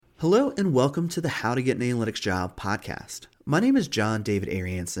Hello and welcome to the How to Get an Analytics Job podcast. My name is John David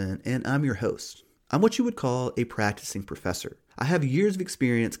Arianson and I'm your host. I'm what you would call a practicing professor. I have years of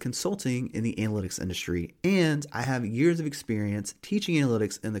experience consulting in the analytics industry, and I have years of experience teaching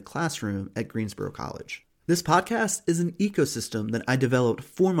analytics in the classroom at Greensboro College. This podcast is an ecosystem that I developed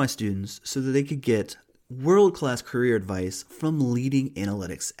for my students so that they could get world-class career advice from leading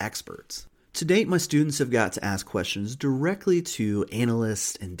analytics experts. To date, my students have got to ask questions directly to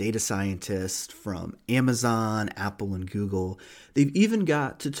analysts and data scientists from Amazon, Apple, and Google. They've even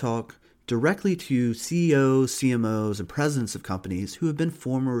got to talk directly to CEOs, CMOs, and presidents of companies who have been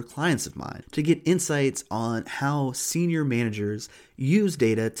former clients of mine to get insights on how senior managers use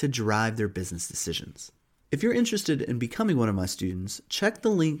data to drive their business decisions. If you're interested in becoming one of my students, check the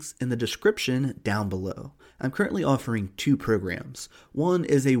links in the description down below. I'm currently offering two programs. One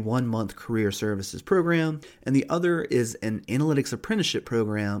is a 1-month career services program, and the other is an analytics apprenticeship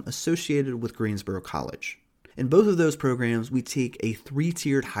program associated with Greensboro College. In both of those programs, we take a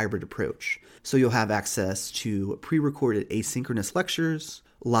 3-tiered hybrid approach. So you'll have access to pre-recorded asynchronous lectures,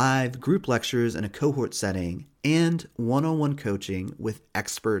 live group lectures in a cohort setting, and one-on-one coaching with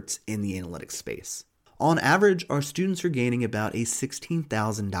experts in the analytics space. On average, our students are gaining about a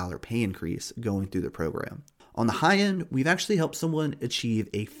 $16,000 pay increase going through the program. On the high end, we've actually helped someone achieve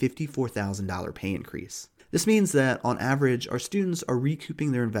a $54,000 pay increase. This means that on average, our students are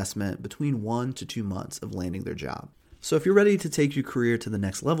recouping their investment between 1 to 2 months of landing their job. So if you're ready to take your career to the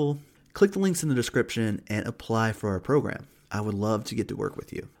next level, click the links in the description and apply for our program. I would love to get to work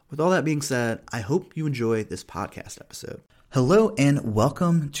with you. With all that being said, I hope you enjoy this podcast episode. Hello and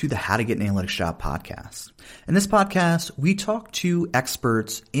welcome to the How to Get an Analytics Job podcast. In this podcast, we talk to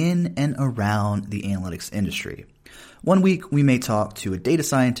experts in and around the analytics industry. One week, we may talk to a data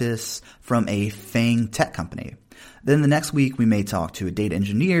scientist from a FANG tech company. Then the next week, we may talk to a data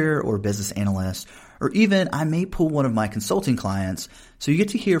engineer or business analyst, or even I may pull one of my consulting clients so you get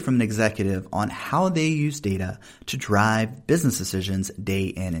to hear from an executive on how they use data to drive business decisions day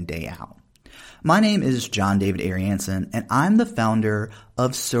in and day out. My name is John David Arianson, and I'm the founder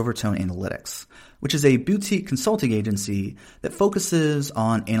of Silvertone Analytics, which is a boutique consulting agency that focuses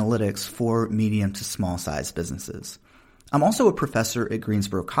on analytics for medium to small size businesses. I'm also a professor at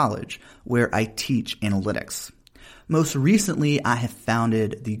Greensboro College, where I teach analytics. Most recently, I have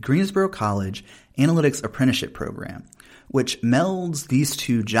founded the Greensboro College Analytics Apprenticeship Program, which melds these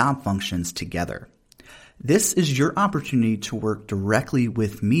two job functions together. This is your opportunity to work directly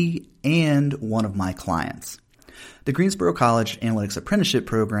with me and one of my clients. The Greensboro College Analytics Apprenticeship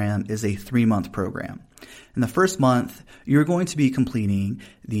Program is a 3-month program. In the first month, you're going to be completing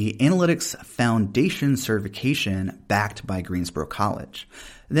the Analytics Foundation certification backed by Greensboro College.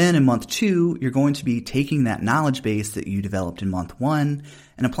 Then in month 2, you're going to be taking that knowledge base that you developed in month 1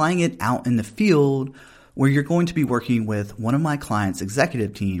 and applying it out in the field, where you're going to be working with one of my clients'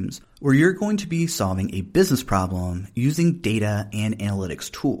 executive teams, where you're going to be solving a business problem using data and analytics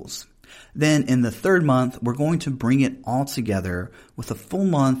tools. Then in the 3rd month, we're going to bring it all together with a full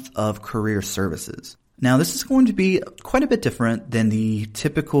month of career services. Now, this is going to be quite a bit different than the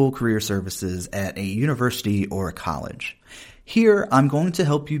typical career services at a university or a college. Here, I'm going to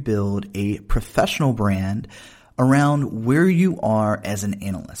help you build a professional brand around where you are as an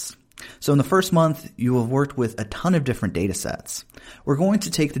analyst. So in the first month, you will have worked with a ton of different data sets. We're going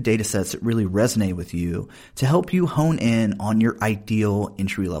to take the data sets that really resonate with you to help you hone in on your ideal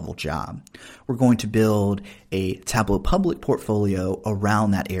entry-level job. We're going to build a Tableau Public portfolio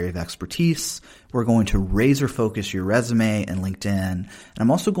around that area of expertise. We're going to razor focus your resume and LinkedIn. And I'm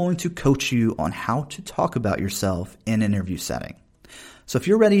also going to coach you on how to talk about yourself in an interview setting. So if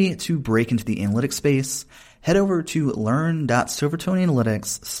you're ready to break into the analytics space, head over to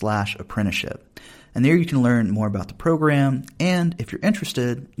learn.silvertoneanalytics.com/apprenticeship. And there you can learn more about the program, and if you're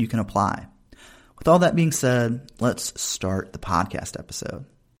interested, you can apply. With all that being said, let's start the podcast episode.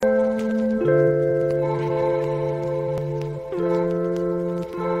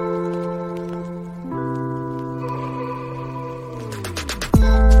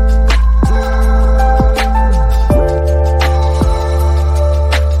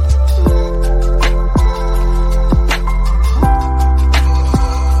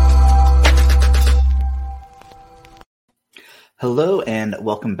 Hello and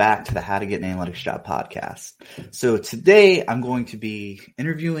welcome back to the How to Get an Analytics Job podcast. So today I'm going to be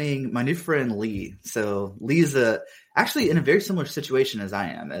interviewing my new friend Lee. So Lee's actually in a very similar situation as I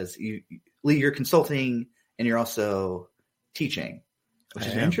am. Lee, you're consulting and you're also teaching, which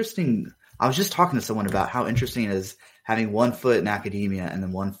is interesting. I was just talking to someone about how interesting it is having one foot in academia and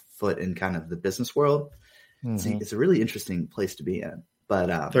then one foot in kind of the business world. Mm-hmm. It's a really interesting place to be in.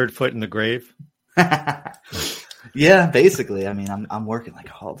 But third foot in the grave. Yeah, basically. I mean, I'm working like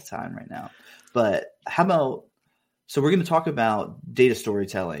all the time right now. But how about, so we're going to talk about data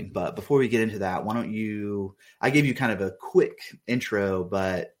storytelling, but before we get into that, why don't you, I gave you kind of a quick intro,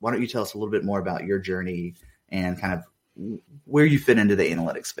 but why don't you tell us a little bit more about your journey and kind of where you fit into the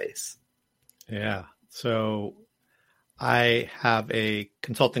analytics space? Yeah. So I have a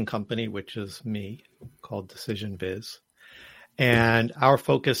consulting company, which is me, called Decision Biz. And our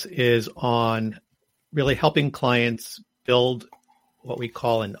focus is on really helping clients build what we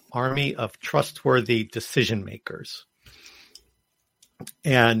call an army of trustworthy decision makers.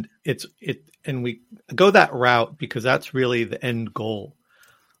 And and we go that route because that's really the end goal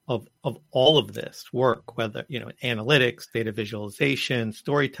of all of this work, whether, analytics, data visualization,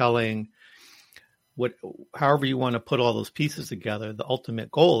 storytelling, however you want to put all those pieces together. The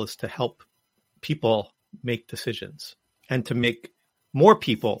ultimate goal is to help people make decisions and to make more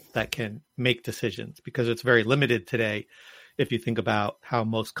people that can make decisions, because it's very limited today. If you think about how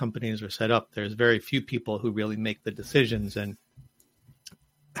most companies are set up, there's very few people who really make the decisions, and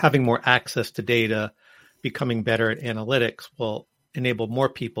having more access to data, becoming better at analytics will enable more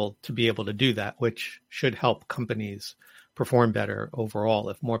people to be able to do that, which should help companies perform better overall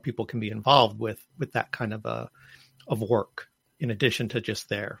if more people can be involved with that kind of work, in addition to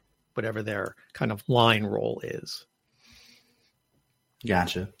just whatever their kind of line role is.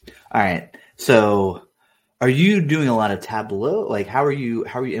 Gotcha. All right. So are you doing a lot of Tableau? Like, how are you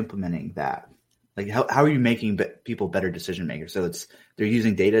implementing that? Like, how are you making people better decision makers? So they're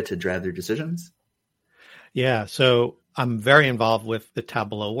using data to drive their decisions? Yeah. So I'm very involved with the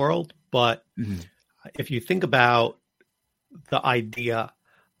Tableau world, but if you think about the idea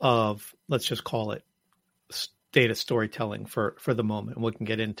of, let's just call it data storytelling for the moment, and we can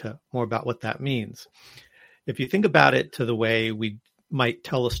get into more about what that means. If you think about it to the way we might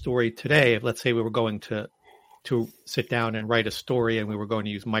tell a story today, if let's say we were going to sit down and write a story and we were going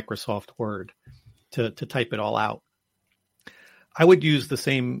to use Microsoft Word to type it all out, I would use the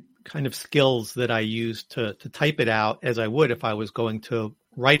same kind of skills that I use to type it out as I would if I was going to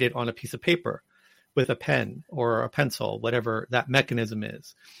write it on a piece of paper with a pen or a pencil, whatever that mechanism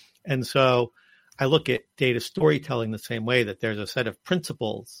is. And so I look at data storytelling the same way, that there's a set of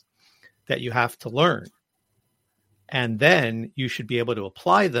principles that you have to learn. And then you should be able to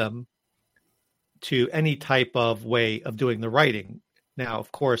apply them to any type of way of doing the writing. Now,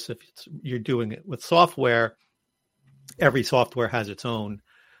 of course, if you're doing it with software, every software has its own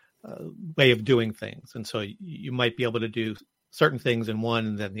way of doing things. And so you might be able to do certain things in one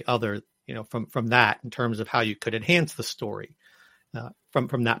and then the other, from that, in terms of how you could enhance the story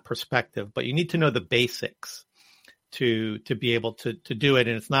from that perspective. But you need to know the basics to be able to do it.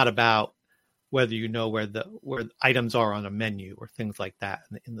 And it's not about whether you know where the items are on a menu or things like that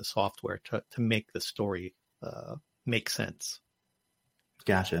in the software to make the story make sense.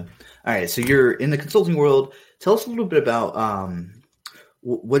 Gotcha. All right. So you're in the consulting world. Tell us a little bit about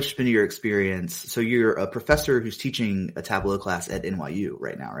what's been your experience. So you're a professor who's teaching a Tableau class at NYU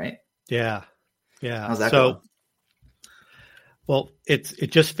right now, right? Yeah. How's that going? Well,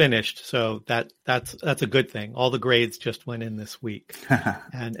 it just finished, so that's a good thing. All the grades just went in this week,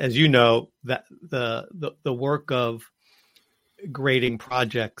 and as you know, that the work of grading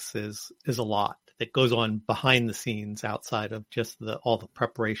projects is a lot that goes on behind the scenes outside of just all the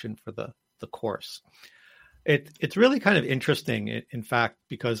preparation for the course. It's really kind of interesting, in fact,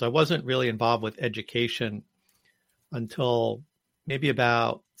 because I wasn't really involved with education until maybe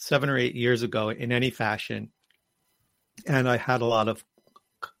about 7 or 8 years ago in any fashion. And I had a lot of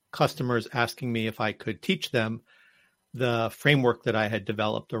customers asking me if I could teach them the framework that I had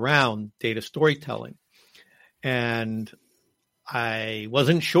developed around data storytelling. And I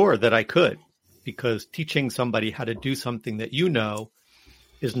wasn't sure that I could, because teaching somebody how to do something that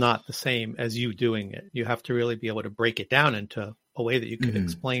is not the same as you doing it. You have to really be able to break it down into a way that you can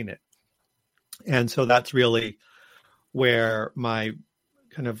explain it. And so that's really where my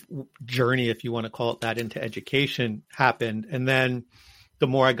kind of journey, if you want to call it that, into education happened. And then the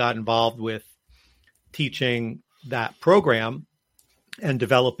more I got involved with teaching that program and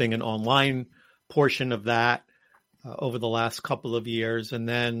developing an online portion of that over the last couple of years. And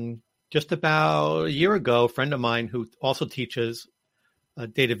then just about a year ago, a friend of mine who also teaches a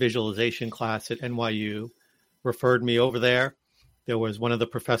data visualization class at NYU referred me over there. There was one of the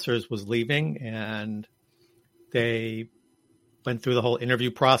professors was leaving, and they went through the whole interview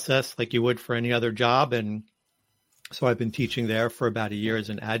process like you would for any other job. And so I've been teaching there for about a year as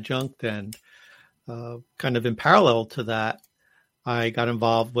an adjunct, and kind of in parallel to that, I got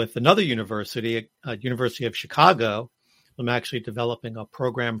involved with another university, University of Chicago, I'm actually developing a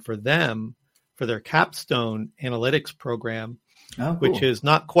program for them for their capstone analytics program, which is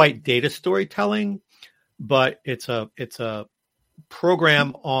not quite data storytelling, but it's a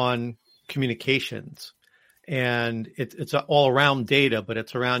program on communications. And it's all around data, but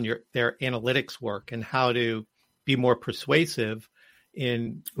it's around their analytics work and how to be more persuasive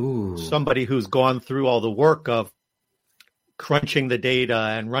in somebody who's gone through all the work of crunching the data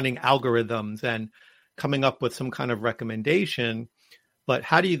and running algorithms and coming up with some kind of recommendation. But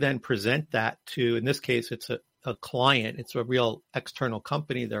how do you then present that to, in this case, it's a client, it's a real external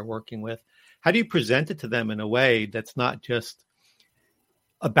company they're working with. How do you present it to them in a way that's not just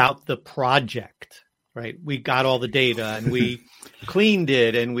about the project, right? We got all the data and we cleaned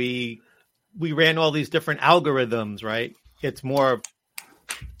it and we ran all these different algorithms, right? It's more,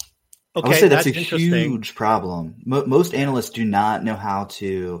 okay, I would say that's a interesting. huge problem. Most analysts do not know how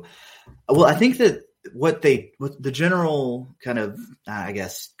to. Well, I think that what the general kind of, I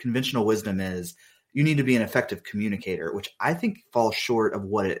guess, conventional wisdom is you need to be an effective communicator, which I think falls short of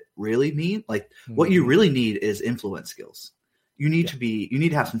what it really means. Like what you really need is influence skills. You need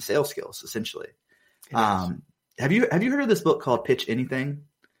to have some sales skills, essentially. Have you heard of this book called Pitch Anything?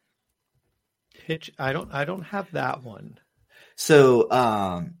 I don't have that one.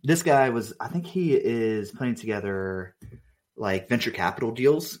 So this guy I think he is putting together like venture capital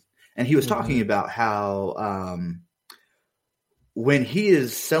deals. And he was talking about how when he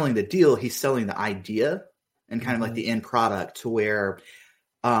is selling the deal, he's selling the idea and kind of like the end product, to where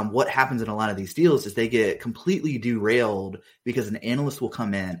what happens in a lot of these deals is they get completely derailed because an analyst will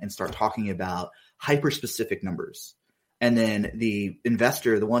come in and start talking about hyper-specific numbers. And then the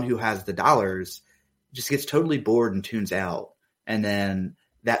investor, the one who has the dollars, just gets totally bored and tunes out. And then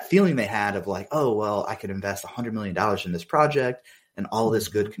that feeling they had of like, oh, well, I could invest $100 million in this project and all this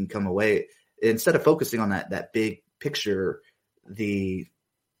good can come away. Instead of focusing on that big picture, the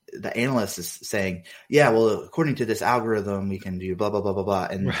analyst is saying, yeah, well, according to this algorithm, we can do blah, blah, blah, blah, blah.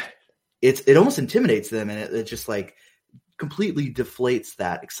 And it almost intimidates them. And it just like completely deflates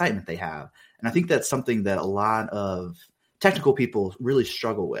that excitement they have. And I think that's something that a lot of technical people really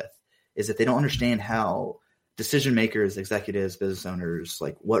struggle with, is that they don't understand how decision makers, executives, business owners,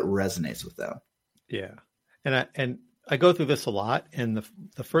 like what resonates with them. Yeah. And I go through this a lot. And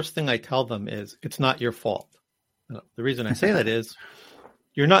the first thing I tell them is it's not your fault. The reason I say that is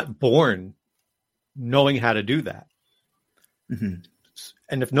you're not born knowing how to do that. Mm-hmm.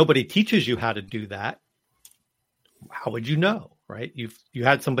 And if nobody teaches you how to do that, how would you know, right? You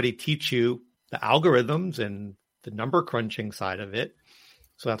had somebody teach you the algorithms and the number crunching side of it.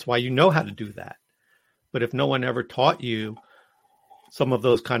 So that's why you know how to do that. But if no one ever taught you some of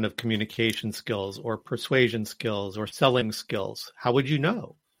those kind of communication skills or persuasion skills or selling skills, how would you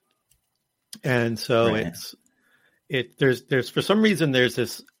know? And so there's for some reason there's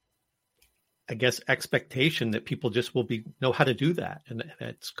this, I guess, expectation that people just will know how to do that. And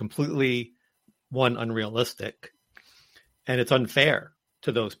it's completely unrealistic, and it's unfair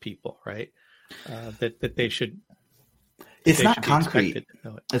to those people, right? That they should. It's not concrete.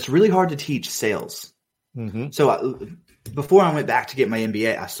 It's really hard to teach sales. Mm-hmm. So before I went back to get my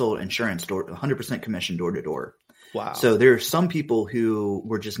MBA, I sold insurance 100% commission door to door. Wow. So there are some people who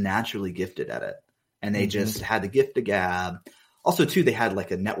were just naturally gifted at it, and they just had the gift of gab. Also, too, they had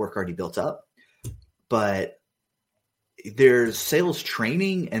like a network already built up. But there's sales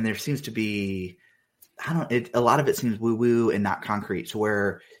training, and there seems to be, a lot of it seems woo-woo and not concrete, to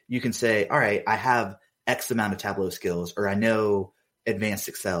where you can say, all right, I have X amount of Tableau skills, or I know advanced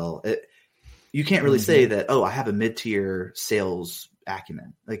Excel. You can't really say that, oh, I have a mid-tier sales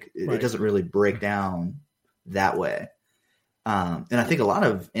acumen. Like it doesn't really break down that way. And I think a lot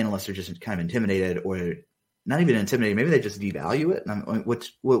of analysts are just kind of intimidated, or not even intimidated. Maybe they just devalue it. And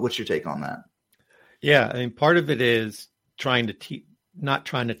what's your take on that? Yeah, I mean, part of it is trying to not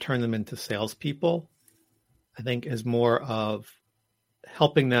trying to turn them into salespeople. I think is more of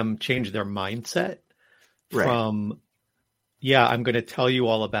helping them change their mindset from, I'm going to tell you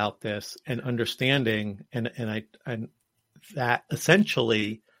all about this, and understanding, and that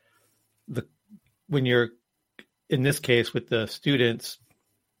essentially when you're in this case with the students,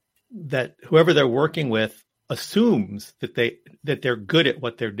 that whoever they're working with assumes that they're good at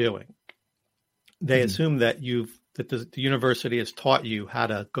what they're doing. They assume that the university has taught you how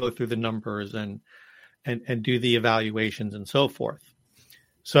to go through the numbers and do the evaluations and so forth.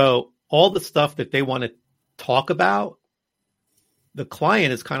 So all the stuff that they want to talk about, the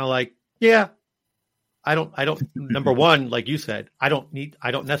client is kind of like, yeah, I don't, number one, like you said, I don't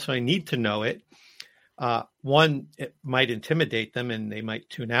necessarily need to know it. One, it might intimidate them and they might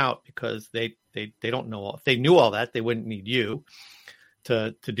tune out because they They don't know all. If they knew all that, they wouldn't need you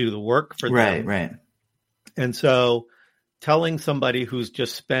to do the work for them. Right. And so telling somebody who's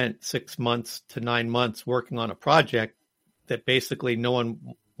just spent 6 months to 9 months working on a project that basically no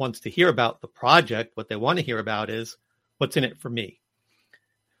one wants to hear about the project, what they want to hear about is what's in it for me.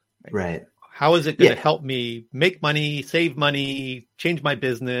 Right. How is it going to help me make money, save money, change my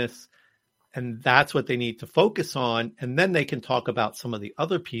business? And that's what they need to focus on. And then they can talk about some of the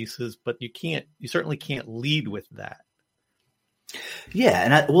other pieces, but you certainly can't lead with that. Yeah.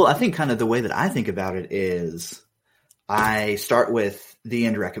 And I think kind of the way that I think about it is I start with the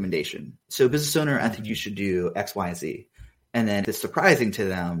end recommendation. So business owner, I think you should do X, Y, Z. And then if it's surprising to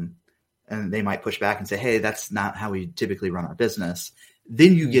them, and they might push back and say, hey, that's not how we typically run our business.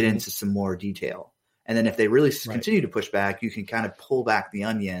 Then you get into some more detail. And then if they really continue to push back, you can kind of pull back the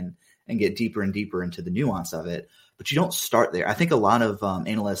onion and get deeper and deeper into the nuance of it. But you don't start there. I think a lot of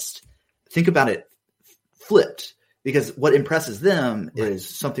analysts think about it flipped, because what impresses them is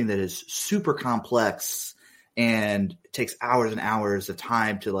something that is super complex and takes hours and hours of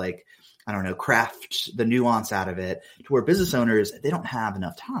time to craft the nuance out of it, to where business owners, they don't have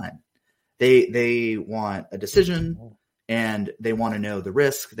enough time. They want a decision, and they want to know the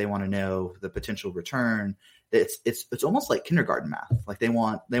risk. They want to know the potential return. It's almost like kindergarten math. Like they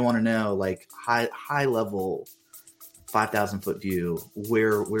want to know, like, high level, 5,000 foot view,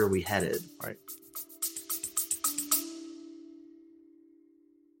 where are we headed? Right.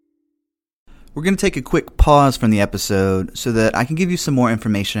 We're going to take a quick pause from the episode so that I can give you some more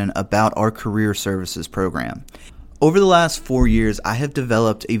information about our career services program. Over the last 4 years, I have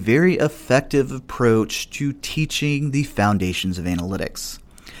developed a very effective approach to teaching the foundations of analytics.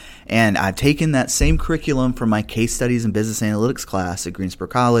 And I've taken that same curriculum from my case studies and business analytics class at Greensboro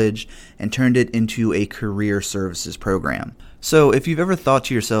College and turned it into a career services program. So if you've ever thought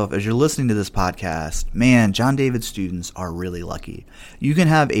to yourself as you're listening to this podcast, man, John David students are really lucky. You can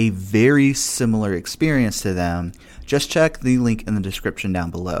have a very similar experience to them. Just check the link in the description down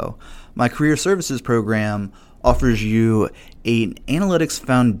below. My career services program offers you an analytics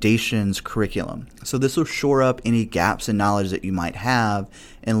foundations curriculum. So this will shore up any gaps in knowledge that you might have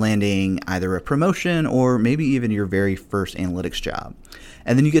in landing either a promotion or maybe even your very first analytics job.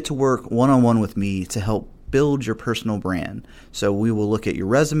 And then you get to work one-on-one with me to help build your personal brand. So we will look at your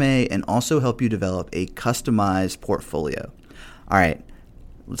resume and also help you develop a customized portfolio. All right,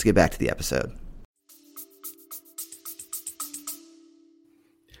 let's get back to the episode.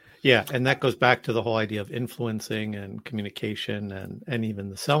 Yeah, and that goes back to the whole idea of influencing and communication and even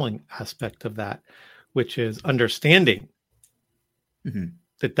the selling aspect of that, which is understanding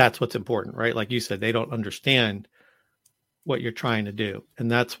that that's what's important, right? Like you said, they don't understand what you're trying to do. And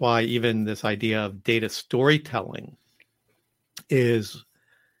that's why even this idea of data storytelling is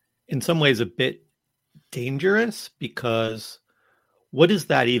in some ways a bit dangerous, because what does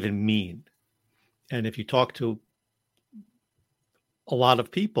that even mean? And if you talk to a lot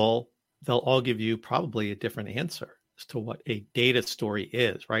of people, they'll all give you probably a different answer as to what a data story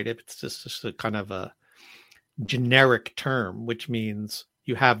is, right? If it's just a kind of a generic term, which means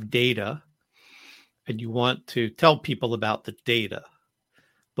you have data and you want to tell people about the data,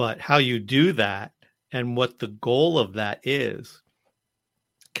 but how you do that and what the goal of that is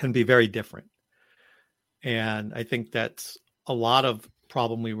can be very different. And I think that's a lot of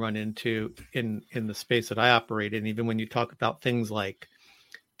problem we run into in the space that I operate in. Even when you talk about things like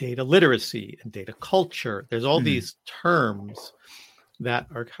data literacy and data culture, there's all these terms that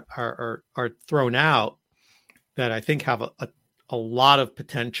are thrown out that I think have a lot of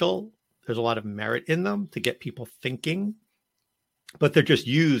potential. There's a lot of merit in them to get people thinking, but they're just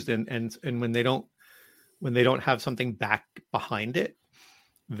used and when they don't have something back behind it,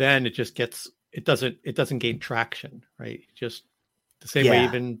 then it doesn't gain traction, right? Just the same way,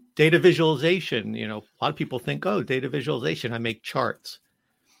 even data visualization, a lot of people think, oh, data visualization, I make charts.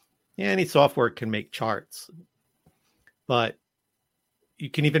 Yeah, any software can make charts, but you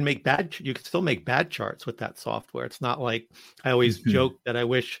can still make bad charts with that software. It's not like, I always joke that I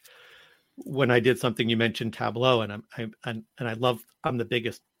wish when I did something, you mentioned Tableau, and I'm the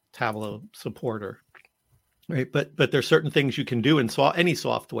biggest Tableau supporter, right? But there's certain things you can do in any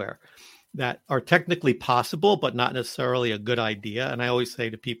software that are technically possible, but not necessarily a good idea. And I always say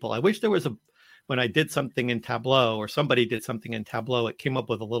to people, I wish there was when I did something in Tableau, or somebody did something in Tableau, it came up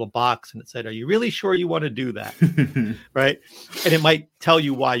with a little box and it said, are you really sure you want to do that? Right. And it might tell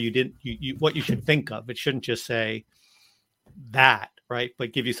you why you didn't, what you should think of. It shouldn't just say that, right?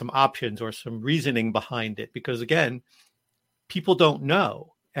 But give you some options or some reasoning behind it. Because again, people don't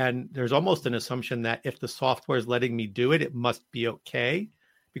know. And there's almost an assumption that if the software is letting me do it, it must be okay.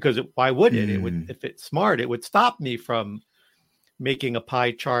 because why would it? It would, if it's smart, it would stop me from making a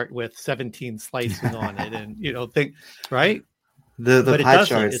pie chart with 17 slices on it, and think right. The But it pie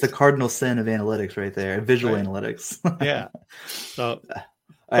doesn't. charts, the cardinal sin of analytics, right there, visual Right. analytics. Yeah. So, All but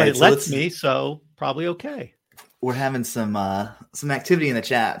right, it so lets me, so probably okay. we're having some activity in the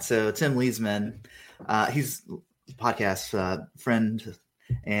chat. So Tim Leesman, he's a podcast friend,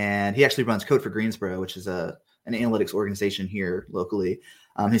 and he actually runs Code for Greensboro, which is an analytics organization here locally.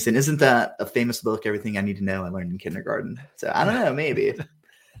 He said, "Isn't that a famous book? Everything I Need to Know I Learned in Kindergarten." So I don't know, maybe.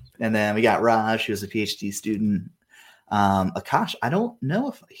 And then we got Raj, who was a PhD student. Akash, I don't know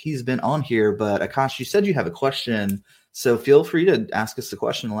if he's been on here, but Akash, you said you have a question, so feel free to ask us the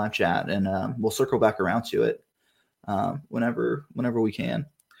question in the live chat, and we'll circle back around to it whenever we can.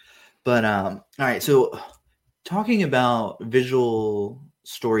 But all right, so talking about visual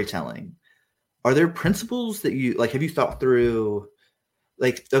storytelling, are there principles that you like? Have you thought through?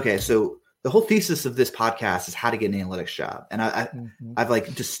 Like, okay, so the whole thesis of this podcast is how to get an analytics job, and I've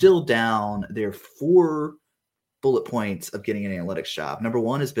like distilled down there are 4 bullet points of getting an analytics job. Number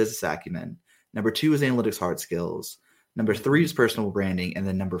 1 is business acumen. Number 2 is analytics hard skills. Number 3 is personal branding, and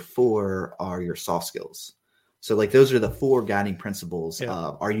then number 4 are your soft skills. So like those are the 4 guiding principles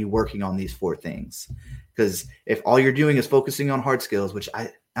of are you working on these 4 things? Because if all you're doing is focusing on hard skills, which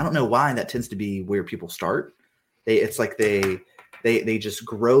I don't know why that tends to be where people start. It's like they just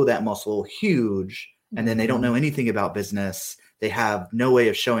grow that muscle huge, and then they don't know anything about business. They have no way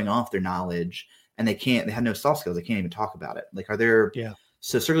of showing off their knowledge, and they have no soft skills. They can't even talk about it. Like, are there,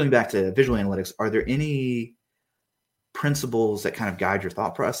 so circling back to visual analytics, are there any principles that kind of guide your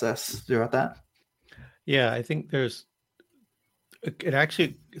thought process throughout that? Yeah, I think it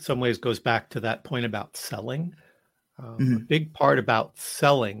actually in some ways goes back to that point about selling. A big part about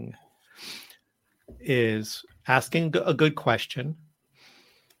selling is asking a good question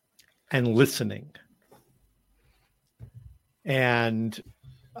and listening. And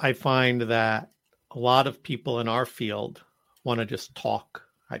I find that a lot of people in our field want to just talk.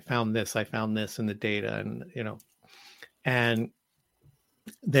 I found this in the data, and and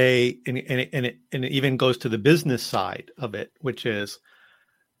it even goes to the business side of it, which is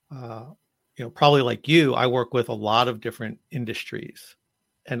probably like you, I work with a lot of different industries,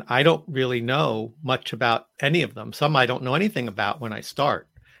 and I don't really know much about any of them. Some I don't know anything about when I start,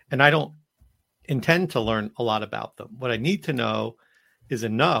 and I don't intend to learn a lot about them. What I need to know is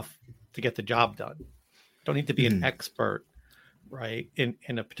enough to get the job done. I don't need to be an expert, right, in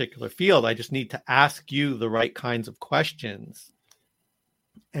a particular field. I just need to ask you the right kinds of questions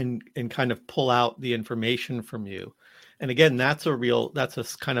and kind of pull out the information from you. And again, that's a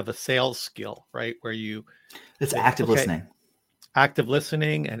kind of a sales skill, right? Where it's active listening. Active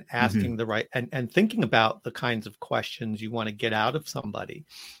listening and asking the right and thinking about the kinds of questions you want to get out of somebody.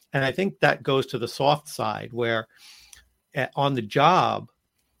 And I think that goes to the soft side where on the job,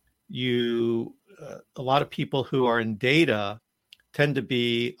 a lot of people who are in data tend to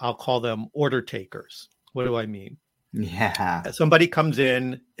be, I'll call them order takers. What do I mean? Yeah. Somebody comes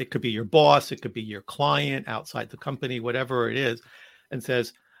in, it could be your boss, it could be your client outside the company, whatever it is, and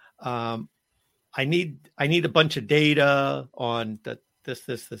says, I need a bunch of data on this,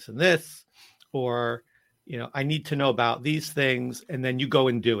 and this, or, I need to know about these things. And then you go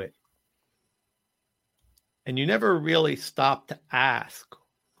and do it. And you never really stop to ask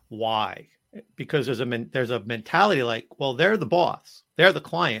why, because there's a mentality like, well, they're the boss, they're the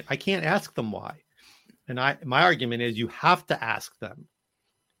client, I can't ask them why. And my argument is you have to ask them,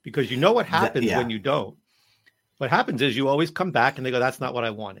 because what happens when you don't. What happens is you always come back and they go, that's not what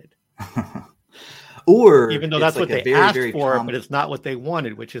I wanted. Or even though that's like what they asked for, but it's not what they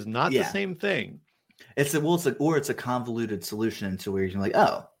wanted, which is not the same thing. It's a convoluted solution to where you're like,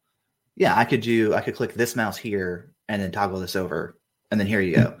 oh, yeah, I could click this mouse here and then toggle this over, and then here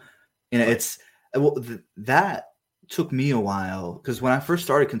you go. That took me a while, because when I first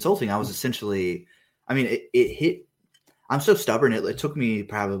started consulting, I was essentially, it hit. I'm so stubborn. It took me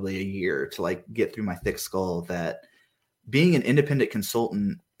probably a year to like get through my thick skull that being an independent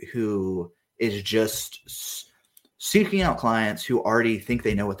consultant who is just seeking out clients who already think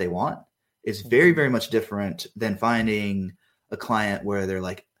they know what they want is very, very much different than finding a client where they're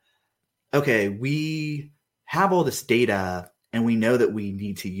like, okay, we have all this data and we know that we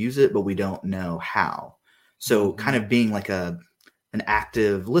need to use it, but we don't know how. So kind of being like an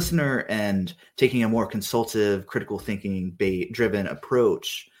active listener and taking a more consultative, critical thinking driven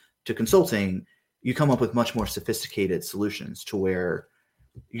approach to consulting, you come up with much more sophisticated solutions to where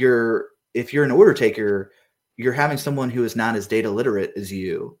if you're an order taker, you're having someone who is not as data literate as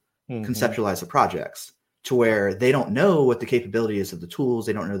you conceptualize the projects. to where they don't know what the capability is of the tools.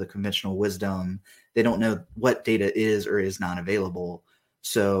 They don't know the conventional wisdom. They don't know what data is or is not available.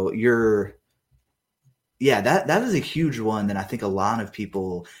 So that is a huge one that I think a lot of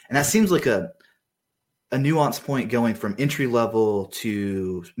people, and that seems like a nuanced point going from entry level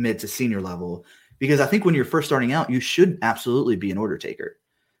to mid to senior level, because I think when you're first starting out, you should absolutely be an order taker.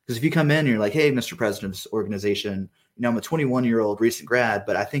 Because if you come in and you're like, hey, Mr. President of this organization, I'm a 21-year-old recent grad,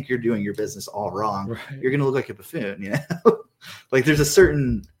 but I think you're doing your business all wrong. Right. You're going to look like a buffoon, Like there's a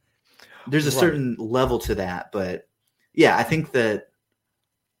certain level to that. But yeah, I think that,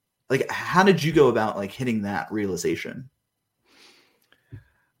 like, how did you go about like hitting that realization?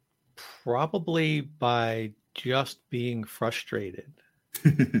 Probably by just being frustrated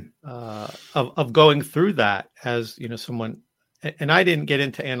of going through that as, someone, and I didn't get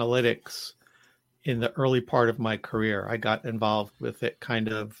into analytics in the early part of my career. I got involved with it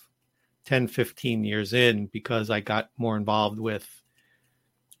kind of 10, 15 years in, because I got more involved with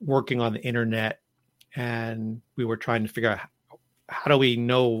working on the internet, and we were trying to figure out how do we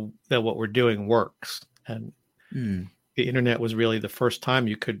know that what we're doing works. And the internet was really the first time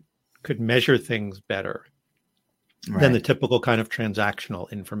you could measure things better than the typical kind of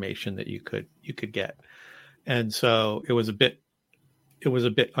transactional information that you could get. And so it was a bit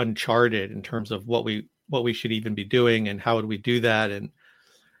uncharted in terms of what we should even be doing and how would we do that.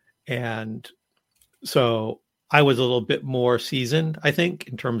 And so I was a little bit more seasoned, I think,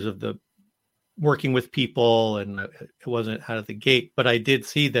 in terms of the working with people, and it wasn't out of the gate, but I did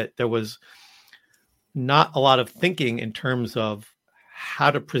see that there was not a lot of thinking in terms of how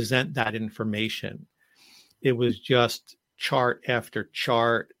to present that information. It was just chart after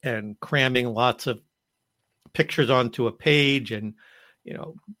chart and cramming lots of pictures onto a page, and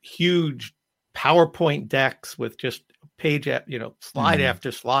huge PowerPoint decks with just page, slide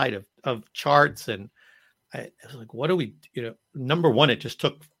after slide of charts. And I was like, what do we, number one, it just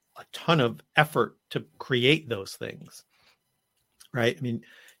took a ton of effort to create those things. Right. I mean,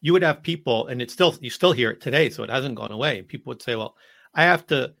 you would have people, and you still hear it today, so it hasn't gone away. People would say, well, I have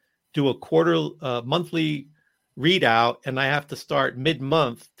to do a monthly readout, and I have to start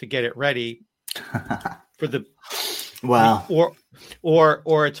mid-month to get it ready for the wow.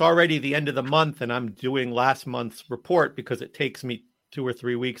 Or it's already the end of the month and I'm doing last month's report because it takes me 2 or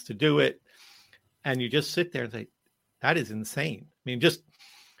 3 weeks to do it. And you just sit there and say, that is insane. I mean, just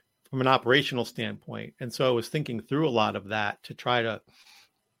from an operational standpoint. And so I was thinking through a lot of that to try to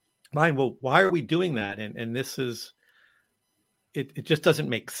find, well, why are we doing that? And this is, it just doesn't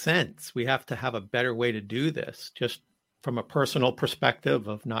make sense. We have to have a better way to do this, just from a personal perspective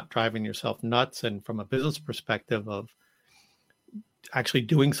of not driving yourself nuts, and from a business perspective of actually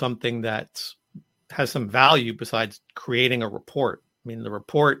doing something that has some value besides creating a report. I mean, the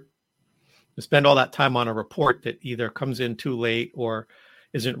report, you spend all that time on a report that either comes in too late or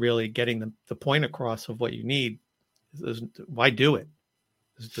isn't really getting the point across of what you need. Why do it?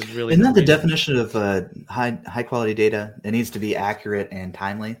 Really Isn't that the definition of high quality data? It needs to be accurate and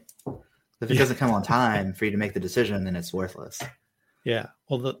timely. If it doesn't come on time for you to make the decision, then it's worthless. Yeah.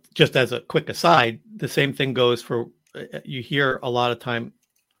 Well, just as a quick aside, the same thing goes for, you hear a lot of time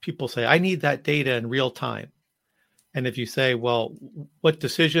people say, I need that data in real time. And if you say, well, what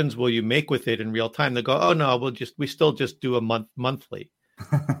decisions will you make with it in real time? They go, oh no, we still just do a monthly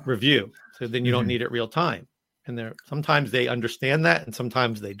review. So then you don't need it real time. And sometimes they understand that and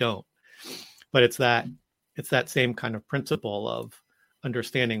sometimes they don't. But it's that same kind of principle of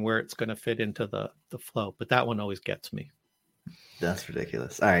understanding where it's going to fit into the flow. But that one always gets me. That's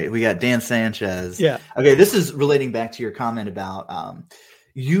ridiculous. All right. We got Dan Sanchez. Yeah. Okay. This is relating back to your comment about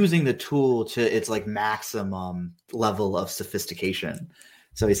using the tool to its like maximum level of sophistication.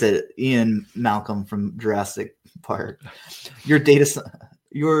 So he said, Ian Malcolm from Jurassic Park, your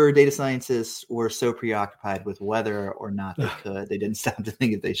data scientists were so preoccupied with whether or not they could, they didn't stop to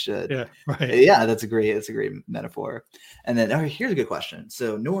think if they should. Yeah, right. Yeah, that's a great metaphor. And then here's a good question.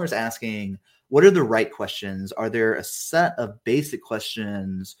 So Noor's asking, what are the right questions? Are there a set of basic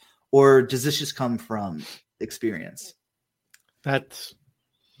questions, or does this just come from experience? I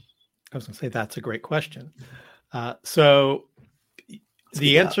was going to say that's a great question. So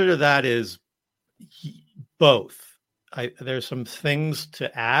the answer to that is both. There's some things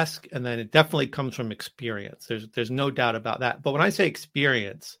to ask, and then it definitely comes from experience. There's no doubt about that. But when I say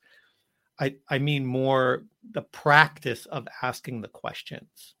experience, I mean more the practice of asking the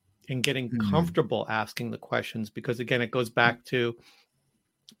questions and getting comfortable asking the questions, because again, it goes back to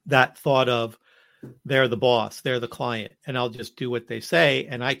that thought of they're the boss, they're the client, and I'll just do what they say,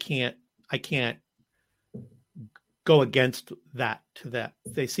 and I can't go against that to that.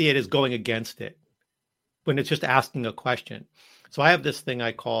 They see it as going against it. when it's just asking a question. So I have this thing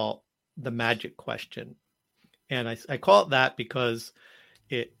I call the magic question. And I call it that because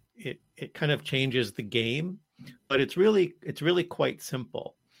it kind of changes the game, but it's really quite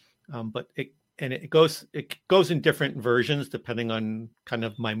simple. But it goes in different versions depending on kind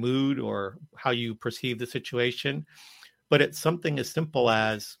of my mood or how you perceive the situation. But it's something as simple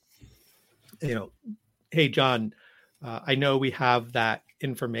as, hey, John, I know we have that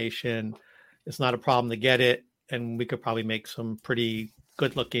information. It's not a problem to get it, and we could probably make some pretty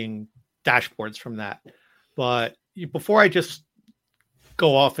good looking dashboards from that. But before I just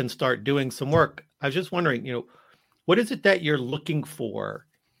go off and start doing some work, I was just wondering, what is it that you're looking for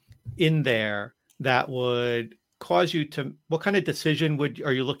in there that would cause you to, what kind of decision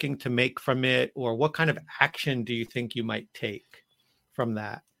are you looking to make from it? Or what kind of action do you think you might take from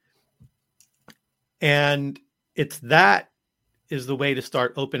that? And that is the way to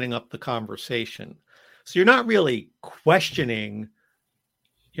start opening up the conversation. So you're not really questioning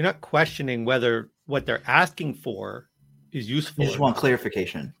whether what they're asking for is useful. You just want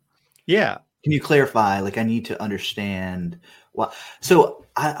clarification. Yeah. Can you clarify? Like, I need to understand what. So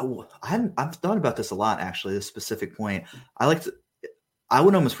I've thought about this a lot, actually, this specific point. I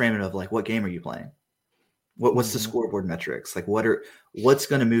would almost frame it of like, what game are you playing? What's the scoreboard metrics? Like, what's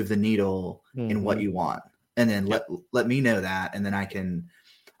going to move the needle in what you want? And then let me know that. And then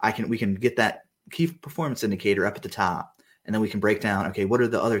we can get that key performance indicator up at the top. And then we can break down, okay, what are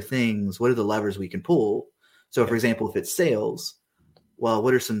the other things? What are the levers we can pull? So, for example, if it's sales, well,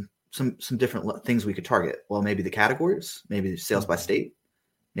 what are some different things we could target? Well, maybe the categories, maybe sales by state.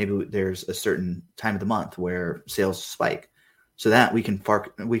 Maybe there's a certain time of the month where sales spike, so that we can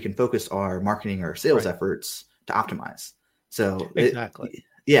focus our marketing or sales efforts to optimize. So exactly,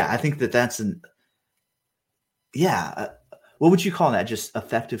 I think that's what would you call that? Just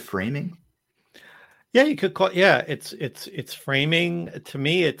effective framing? Yeah, you could call. Yeah, it's framing. To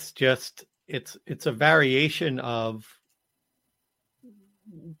me, it's just it's a variation of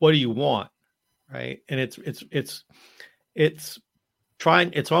what do you want, right? And it's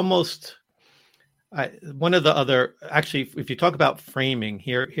trying. It's almost one of the other. Actually, if you talk about framing,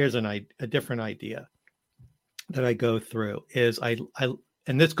 here's a different idea that I go through is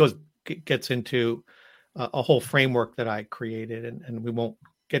and this gets into a whole framework that I created, and we won't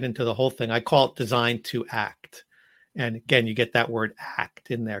get into the whole thing. I call it design to act. And again, you get that word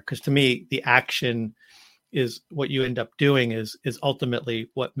act in there because to me, the action is what you end up doing is ultimately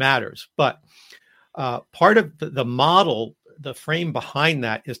what matters. But part of the model, the frame behind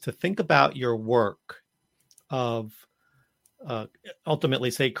that is to think about your work of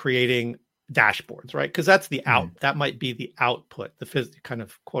ultimately, say, creating dashboards, right? Because that's the that might be the output, the kind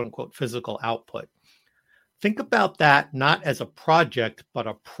of quote unquote physical output. Think about that not as a project, but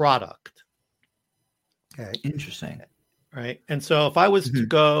a product. Okay. Interesting. Right. And so if I was to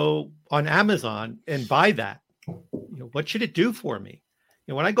go on Amazon and buy that, what should it do for me?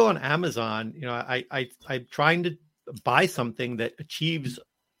 When I go on Amazon, I'm trying to buy something that achieves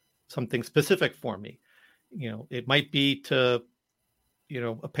something specific for me. It might be to,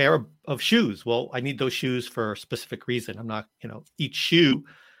 a pair of shoes. Well, I need those shoes for a specific reason. I'm not, each shoe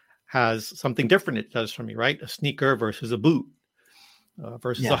has something different it does for me, right? A sneaker versus a boot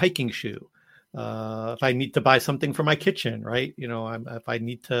versus a hiking shoe. If I need to buy something for my kitchen, right? If I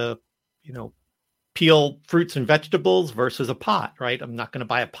need to, peel fruits and vegetables versus a pot, right? I'm not going to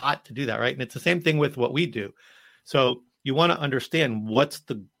buy a pot to do that, right? And it's the same thing with what we do. So you want to understand what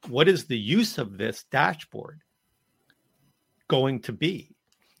is the use of this dashboard going to be?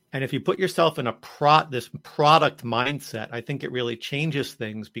 And if you put yourself in this product mindset, I think it really changes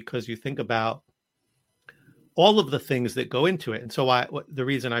things because you think about all of the things that go into it. And so the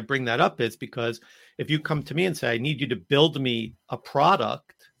reason I bring that up is because if you come to me and say, I need you to build me a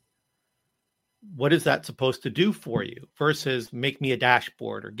product, what is that supposed to do for you versus make me a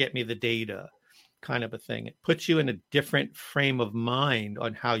dashboard or get me the data kind of a thing? It puts you in a different frame of mind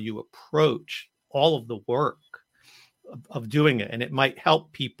on how you approach all of the work of doing it. And it might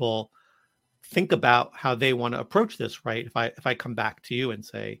help people think about how they want to approach this, right? If I come back to you and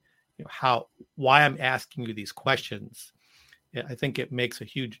say, why I'm asking you these questions, I think it makes a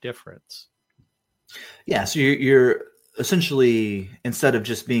huge difference. Yeah. So you're essentially, instead of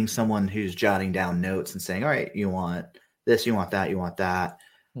just being someone who's jotting down notes and saying, all right, you want this, you want that, you want that,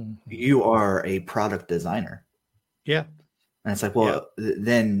 you are a product designer. Yeah. And it's like, well,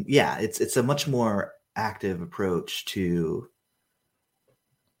 then, it's a much more active approach to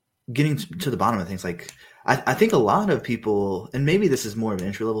getting to the bottom of things. Like, I think a lot of people, and maybe this is more of an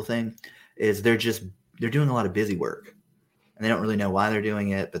entry level thing, is they're doing a lot of busy work and they don't really know why they're doing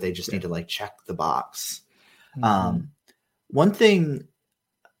it, but they just need to like check the box. Mm-hmm. One thing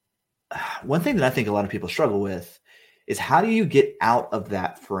that I think a lot of people struggle with is how do you get out of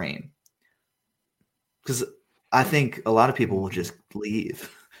that frame? Because I think a lot of people will just leave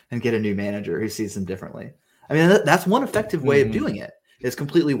and get a new manager who sees them differently. I mean, that's one effective way of doing it, is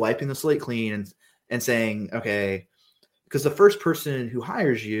completely wiping the slate clean and saying, okay, because the first person who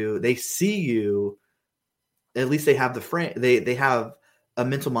hires you, they see you, at least they have the frame, they have a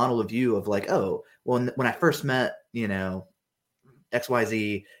mental model of you of like, oh, well, when I first met, XYZ,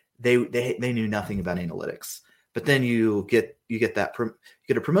 they knew nothing about analytics. But then you get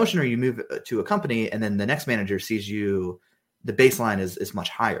a promotion, or you move to a company, and then the next manager sees you, the baseline is much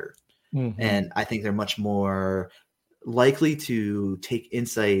higher. Mm-hmm. And I think they're much more likely to take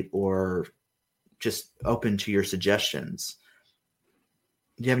insight or just open to your suggestions.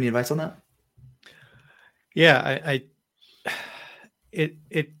 Do you have any advice on that? Yeah,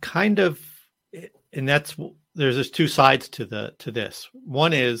 it kind of, and there's two sides to this.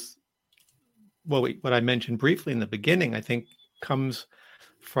 One is what I mentioned briefly in the beginning, I think comes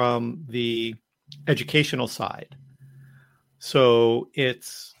from the educational side. So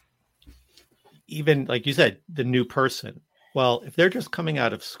it's even, like you said, the new person. Well, if they're just coming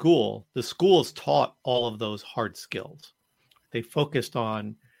out of school, the school's taught all of those hard skills. They focused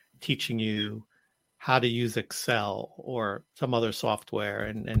on teaching you how to use Excel or some other software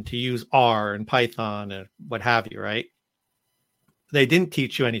and to use R and Python and what have you, right? They didn't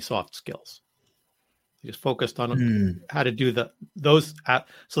teach you any soft skills. They just focused on how to do those.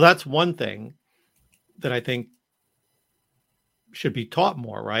 So that's one thing that I think should be taught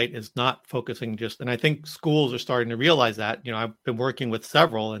more, right? Is not focusing and I think schools are starting to realize that. I've been working with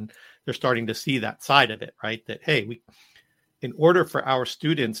several, and they're starting to see that side of it, right? That, hey, in order for our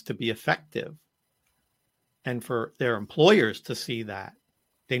students to be effective and for their employers to see that,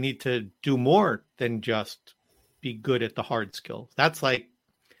 they need to do more than just be good at the hard skills. That's like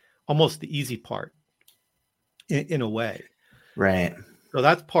almost the easy part in a way. Right. So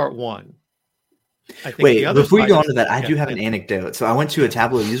that's part one. I think Wait, before you go on to that, I do have an anecdote. So I went to a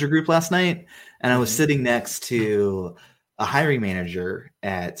Tableau user group last night, and I was sitting next to a hiring manager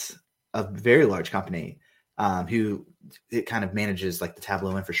at a very large company who it kind of manages like the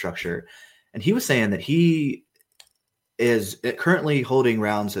Tableau infrastructure. And he was saying that he is currently holding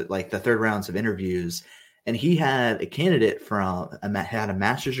rounds at like the third rounds of interviews. And he had a candidate had a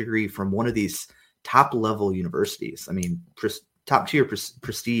master's degree from one of these top level universities. I mean, top tier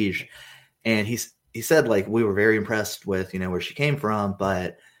prestige. And he said, like, we were very impressed with, where she came from,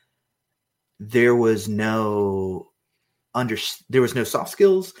 but there was no soft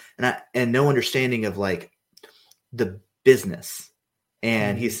skills and no understanding of like the business.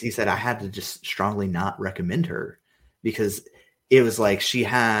 And he said, I had to just strongly not recommend her, because it was like she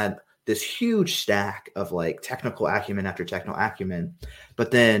had this huge stack of like technical acumen after technical acumen.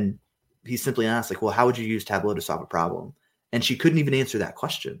 But then he simply asked, like, well, how would you use Tableau to solve a problem? And she couldn't even answer that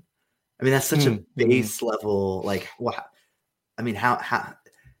question. I mean, that's such a base level, like, what? I mean, how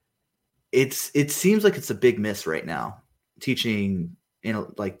it seems like it's a big miss right now, teaching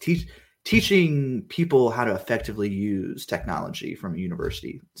people how to effectively use technology from a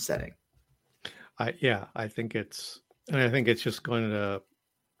university setting. I think it's just going to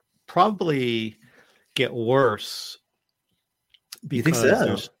probably get worse. You think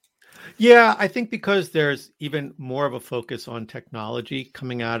so? Yeah, I think because there's even more of a focus on technology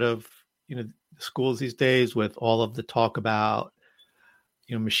coming out of the schools these days, with all of the talk about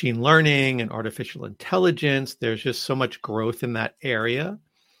machine learning and artificial intelligence. There's just so much growth in that area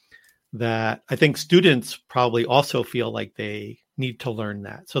that I think students probably also feel like they need to learn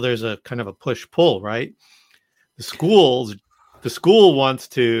that. So there's a kind of a push-pull, right? The school wants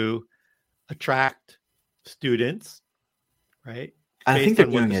to attract students, right? I think they're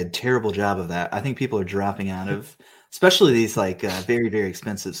doing a terrible job of that. I think people are dropping out of, especially these like very, very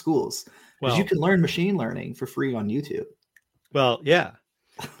expensive schools, because you can learn machine learning for free on YouTube. Well, yeah,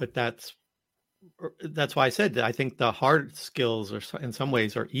 but that's why I said that I think the hard skills in some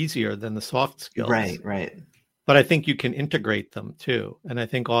ways are easier than the soft skills. Right. But I think you can integrate them too, and I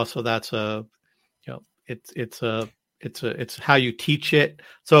think also that's it's how you teach it.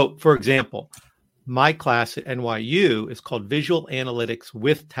 So, for example, my class at NYU is called Visual Analytics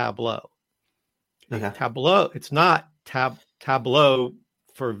with Tableau. Okay. Tableau, it's not Tableau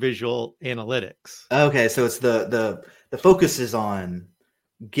for visual analytics. Okay, so it's the focus is on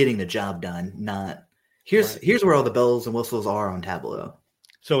getting the job done, not here's where all the bells and whistles are on Tableau.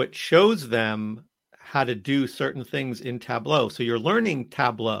 So it shows them how to do certain things in Tableau. So you're learning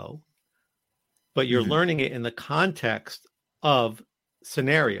Tableau, but you're learning it in the context of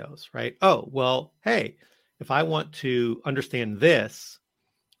scenarios, right? Oh, well, hey, if I want to understand this,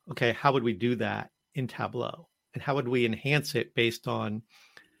 okay, how would we do that in Tableau? And how would we enhance it based on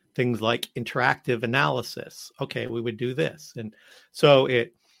things like interactive analysis? Okay, we would do this. And so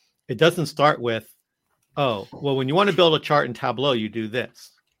it doesn't start with, oh, well, when you want to build a chart in Tableau, you do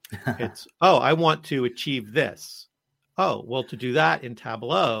this. It's, oh, I want to achieve this. Oh, well, to do that in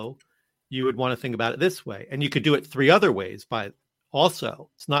Tableau, you would want to think about it this way. And you could do it 3 other ways by also.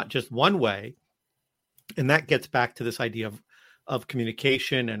 It's not just one way. And that gets back to this idea of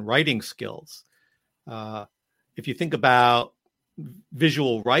communication and writing skills. If you think about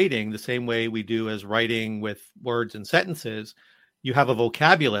visual writing the same way we do as writing with words and sentences, you have a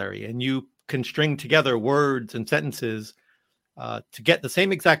vocabulary and you can string together words and sentences to get the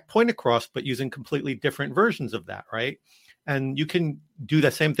same exact point across, but using completely different versions of that, right? And you can do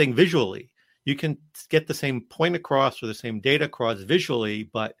the same thing visually. You can get the same point across or the same data across visually,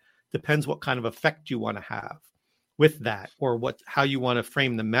 but depends what kind of effect you want to have with that, or how you want to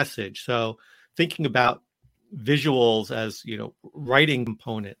frame the message. So thinking about visuals as, writing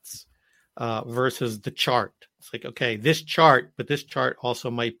components versus the chart. It's like, okay, this chart, but this chart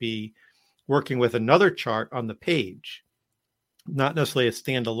also might be working with another chart on the page, not necessarily a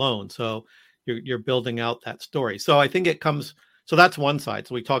standalone. So you're building out that story. So I think so that's one side.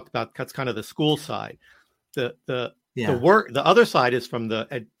 So we talked about, that's kind of the school side. The other side is from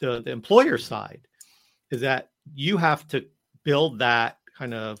the employer side, is that you have to build that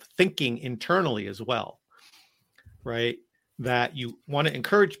kind of thinking internally as well, right? That you want to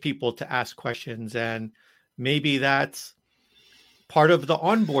encourage people to ask questions, and maybe that's part of the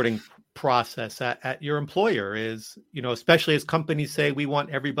onboarding process at your employer is, especially as companies say, we want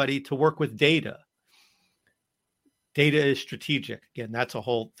everybody to work with data. Data is strategic. Again, that's a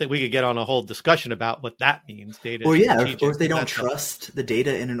whole thing. We could get on a whole discussion about what that means. Data is strategic. Or if they don't trust the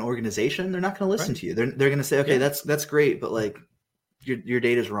data in an organization, they're not going to listen to you. They're going to say, okay, that's great, but like your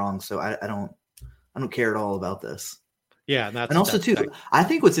data is wrong. So I don't care at all about this. Yeah. And also too, I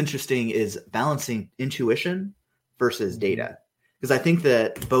think what's interesting is balancing intuition versus data. Because I think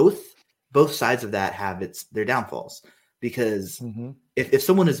that both sides of that have their downfalls. Because if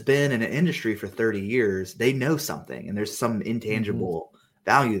someone has been in an industry for 30 years, they know something and there's some intangible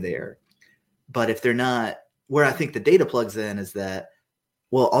value there. But if they're not, where I think the data plugs in is that,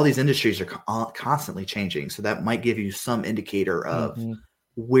 well, all these industries are constantly changing. So that might give you some indicator of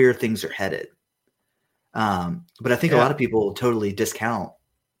where things are headed. But I think a lot of people totally discount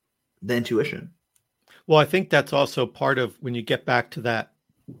the intuition. Well, I think that's also part of when you get back to that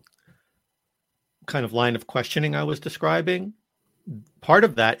kind of line of questioning I was describing. Part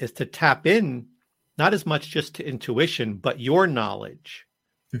of that is to tap in, not as much just to intuition, but your knowledge,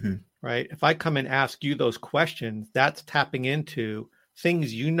 right? If I come and ask you those questions, that's tapping into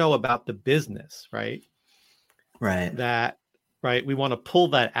things about the business, right? Right. Right. We want to pull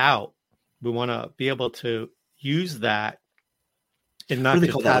that out. We want to be able to use that and not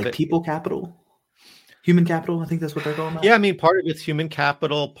just have it. People capital? Human capital, I think that's what they're calling that. Yeah, I mean, part of it's human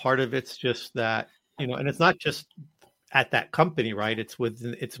capital. Part of it's just that, and it's not just at that company, right? It's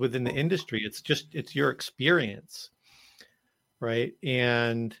within the industry. It's your experience, right?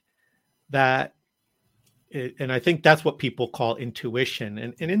 And I think that's what people call intuition.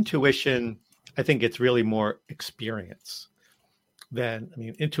 And intuition, I think it's really more experience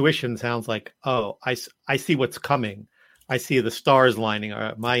intuition sounds like, oh, I see what's coming. I see the stars lining.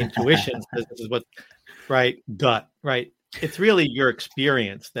 My intuition says this is what. Right. Gut. Right. It's really your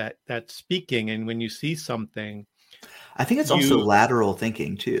experience that's speaking. And when you see something, I think it's also lateral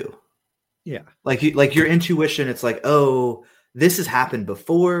thinking too. Yeah. Like your intuition, it's like, oh, this has happened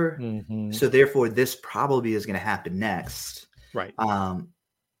before. So therefore this probably is going to happen next. Right.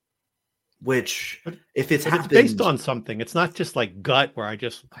 Which if it's based on something, it's not just like gut where I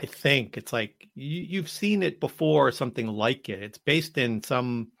think. It's like you've seen it before, or something like it. It's based in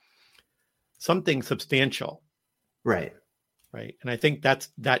something substantial. Right. And I think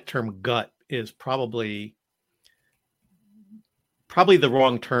that term gut is probably the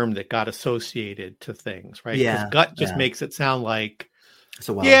wrong term that got associated to things, right? Yeah. Because gut just makes it sound like,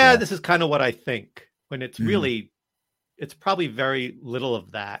 this is kind of what I think, when it's really, it's probably very little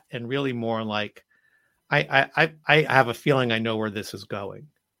of that, and really more like, I have a feeling I know where this is going,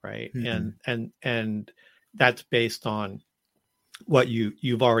 right? And that's based on what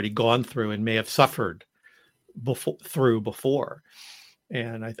you've already gone through and may have suffered before.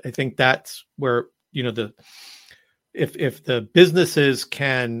 And I think that's where, if the businesses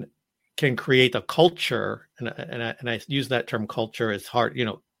can create a culture, and I use that term culture as hard,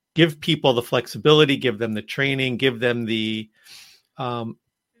 give people the flexibility, give them the training, give them the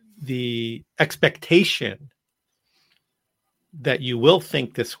the expectation that you will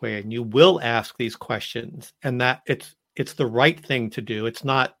think this way and you will ask these questions, and that it's the right thing to do. It's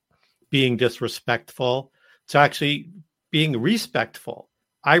not being disrespectful. It's actually being respectful.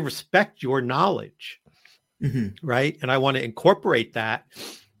 I respect your knowledge, right? And I want to incorporate that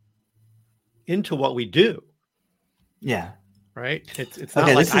into what we do. Yeah. Right. It's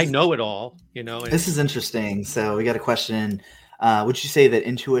not like I know it all, you know. This is interesting. So we got a question. Would you say that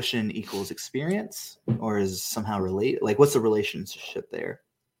intuition equals experience, or is somehow related? Like, what's the relationship there?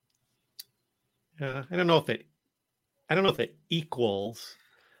 I don't know if it equals.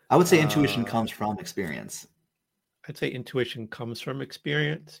 I would say intuition comes from experience. I'd say intuition comes from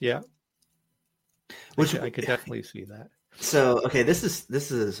experience. Yeah. Which I could definitely see that. So, okay, this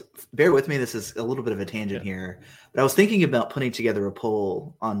is bear with me. This is a little bit of a tangent here, but I was thinking about putting together a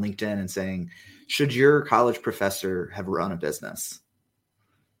poll on LinkedIn and saying, should your college professor have run a business?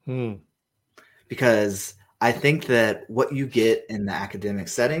 Because I think that what you get in the academic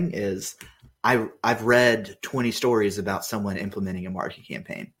setting is I've read 20 stories about someone implementing a marketing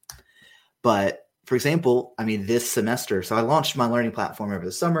campaign. But for example, I mean, this semester, so I launched my learning platform over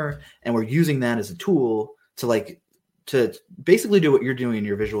the summer, and we're using that as a tool to basically do what you're doing in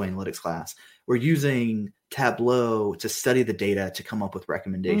your visual analytics class. We're using Tableau to study the data to come up with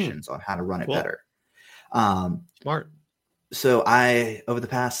recommendations on how to run it better. Smart. So over the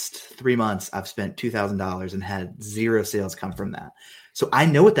past 3 months, I've spent $2,000 and had 0 sales come from that. So I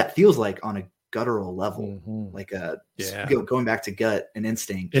know what that feels like on a guttural level, like going back to gut and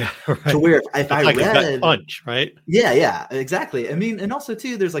instinct. Yeah, right. To where if I like read a gut punch, right? Yeah, exactly. I mean, and also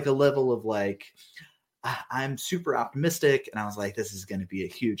too, there's like a level of like, I'm super optimistic, and I was like, this is going to be a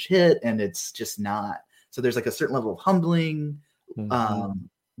huge hit, and it's just not. So there's like a certain level of humbling,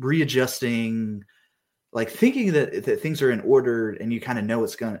 readjusting, like thinking that things are in order, and you kind of know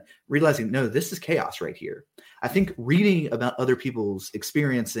it's going to, realizing, no, this is chaos right here. I think reading about other people's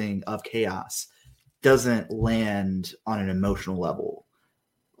experiencing of chaos doesn't land on an emotional level,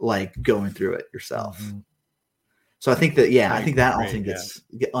 like going through it yourself. So I think that, I think that often gets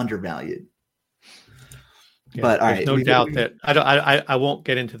undervalued. Yeah, but all there's right, no doubt that I won't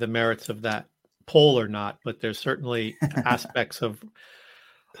get into the merits of that poll or not, but there's certainly aspects of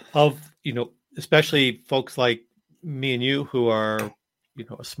especially folks like me and you who are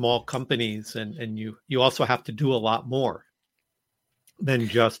small companies, and you also have to do a lot more than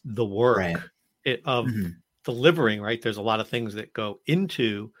just the work of delivering. Right, there's a lot of things that go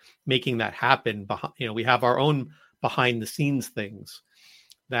into making that happen. We have our own behind the scenes things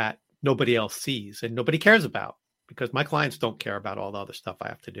that nobody else sees and nobody cares about, because my clients don't care about all the other stuff I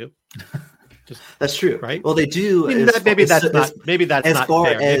have to do. That's true, right? Well, they do. I mean, maybe that's not fair. Maybe my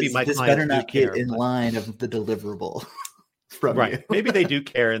this clients better not do care, get in line of the deliverable from you. Maybe they do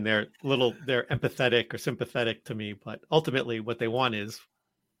care, and they're empathetic or sympathetic to me, but ultimately what they want is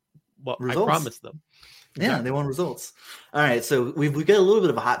what results. I promised them. Exactly. Yeah, they want results. All right, so we've got a little bit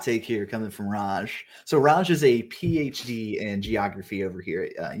of a hot take here coming from Raj. So Raj is a PhD in geography over here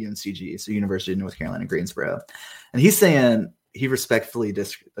at UNCG, so University of North Carolina, Greensboro. And he's saying he respectfully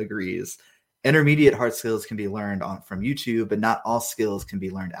disagrees. Intermediate hard skills can be learned from YouTube, but not all skills can be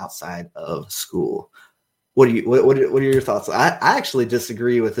learned outside of school. What are your thoughts? I actually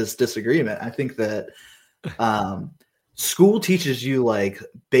disagree with this disagreement. I think that school teaches you like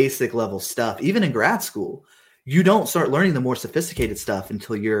basic level stuff. Even in grad school, you don't start learning the more sophisticated stuff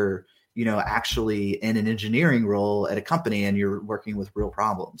until you're, actually in an engineering role at a company and you're working with real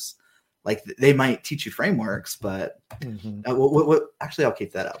problems. Like they might teach you frameworks, but actually, I'll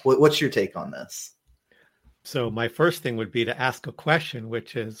keep that up. What's your take on this? So my first thing would be to ask a question,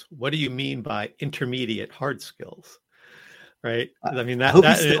 which is, what do you mean by intermediate hard skills? Right. I mean, I hope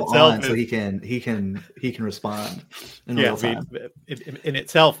he's still on so he can respond in real time. In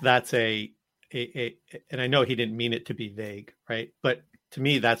itself, that's and I know he didn't mean it to be vague, right? But to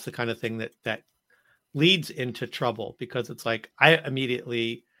me, that's the kind of thing that leads into trouble, because it's like I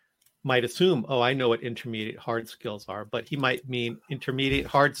immediately might assume, I know what intermediate hard skills are, but he might mean intermediate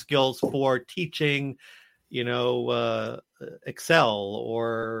hard skills for teaching, Excel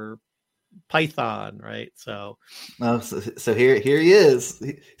or Python, right? So here he is.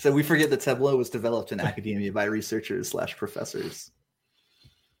 So we forget that Tableau was developed in academia by researchers / professors.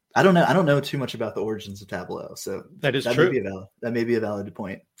 I don't know too much about the origins of Tableau, so that true. That may be a valid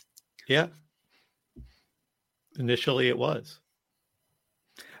point. Yeah. Initially, it was.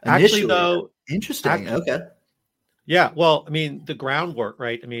 Actually, though, interesting. Okay. Yeah. Well, I mean, the groundwork,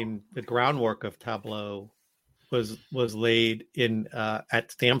 right? I mean, the groundwork of Tableau was laid in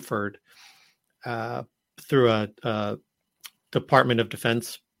at Stanford through a Department of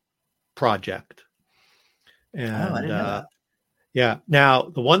Defense project. I And didn't know that. yeah. Now,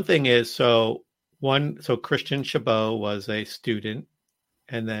 the one thing is, so Christian Chabot was a student,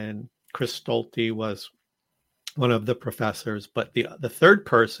 and then Chris Stolte was one of the professors. But the third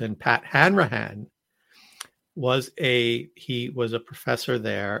person, Pat Hanrahan, he was a professor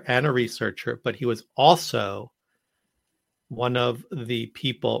there and a researcher, but he was also one of the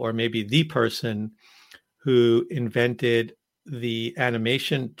people, or maybe the person, who invented the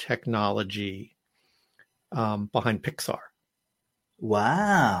animation technology behind Pixar.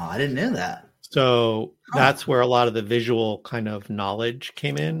 Wow, I didn't know that. So Huh. that's where a lot of the visual kind of knowledge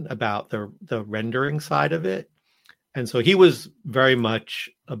came in about the rendering side of it. And so he was very much,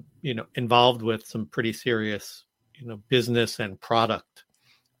 involved with some pretty serious, business and product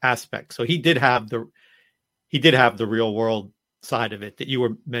aspects. So he did have the real world side of it that you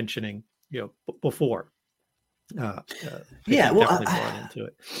were mentioning, before. That Yeah, he well, definitely brought into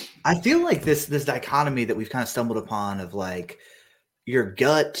it. I feel like this dichotomy that we've kind of stumbled upon of like your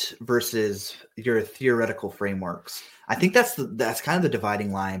gut versus your theoretical frameworks. I think that's kind of the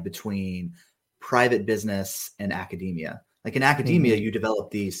dividing line between private business and academia. Like in academia, Mm-hmm. you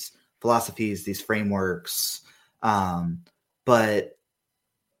develop these philosophies, these frameworks, but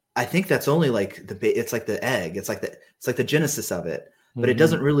I think that's only like it's like the egg. It's like the genesis of it, but it Mm-hmm.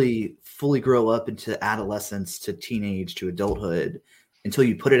 doesn't really fully grow up into adolescence to teenage to adulthood until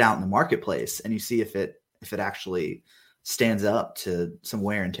you put it out in the marketplace and you see if it actually stands up to some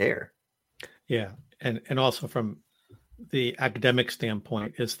wear and tear. Yeah, and also from the academic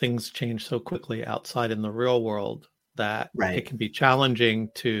standpoint, is things change so quickly outside in the real world that it Right. can be challenging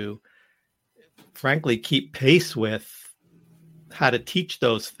to, frankly, keep pace with how to teach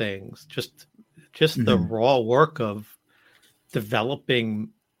those things. Just the Mm-hmm. raw work of developing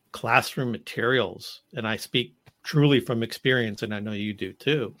classroom materials, and I speak truly from experience, and I know you do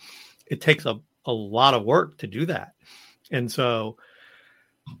too. It takes a lot of work to do that, and so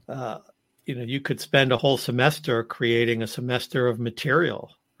you could spend a whole semester creating a semester of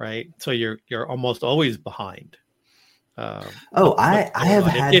material, right? So you're almost always behind. Oh, What's I going have on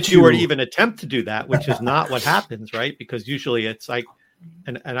had if you were to to. even attempt to do that, which is not what happens, right? Because usually it's like,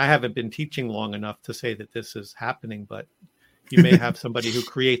 and I haven't been teaching long enough to say that this is happening, but you may have somebody who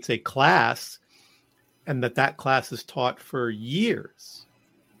creates a class, and that class is taught for years,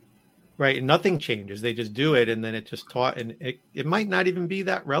 right? And nothing changes. They just do it, and then it just taught, and it might not even be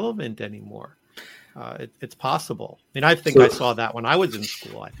that relevant anymore. It's possible. I mean, I think I So saw that when I was in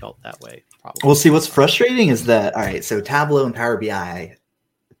school. I felt that way we'll probably see. What's sometimes. frustrating is that all right. So Tableau and Power BI.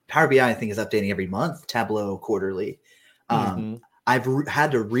 Power BI, I think, is updating every month. Tableau quarterly. Mm-hmm. I've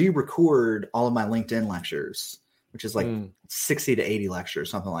had to re-record all of my LinkedIn lectures, which is like 60 to 80 lectures,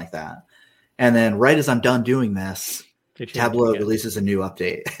 something like that. And then right as I'm done doing this, They change it Tableau again. releases a new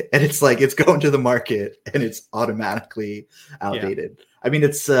update. And it's like it's going to the market and it's automatically outdated. Yeah. I mean,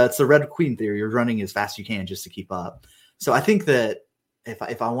 it's the Red Queen theory. You're running as fast as you can just to keep up. So I think that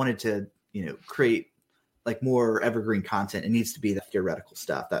if I wanted to, create like more evergreen content, it needs to be the theoretical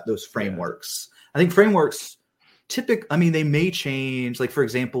stuff, that those frameworks. Yeah. I think frameworks they may change. Like, for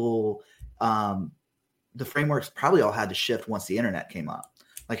example, the frameworks probably all had to shift once the internet came up.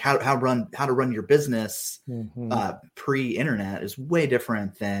 Like how to run your business pre-internet is way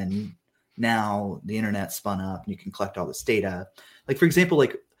different than now the internet spun up and you can collect all this data. Like, for example,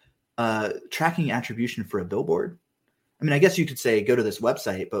 like tracking attribution for a billboard. I mean, I guess you could say go to this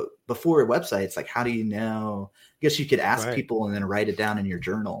website, but before a website, it's like, how do you know? I guess you could ask people and then write it down in your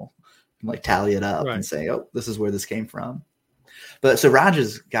journal and like tally it up and say, oh, this is where this came from. But so Raj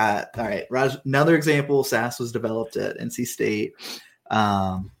has got, all right, Raj, another example, SAS was developed at NC State.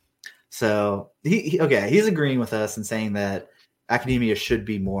 So he's agreeing with us and saying that academia should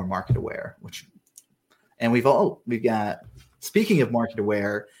be more market aware, and we've got, speaking of market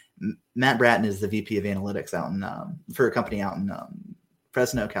aware, Matt Bratton is the VP of analytics out in for a company out in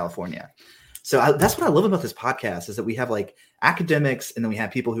Fresno, California. So that's what I love about this podcast is that we have like academics and then we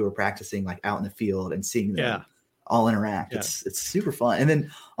have people who are practicing like out in the field and seeing them all interact. Yeah. It's super fun. And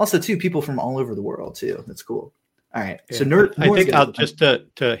then also too, people from all over the world too. That's cool. All right. Yeah. So I think I'll just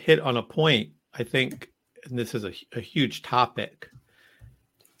to hit on a point, I think, and this is a huge topic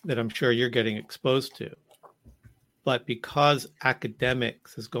that I'm sure you're getting exposed to. But because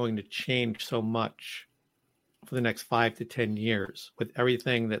academics is going to change so much for the next 5 to 10 years with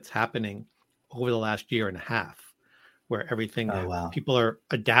everything that's happening over the last year and a half, where everything people are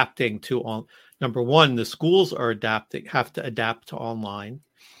adapting to on. Number one, the schools are have to adapt to online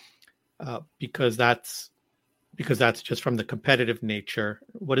because that's just from the competitive nature.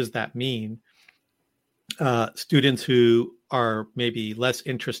 What does that mean? Students who are maybe less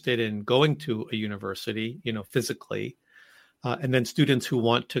interested in going to a university, physically, and then students who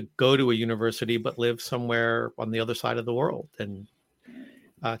want to go to a university but live somewhere on the other side of the world and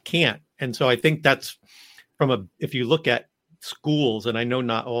can't. And so I think that's if you look at schools, and I know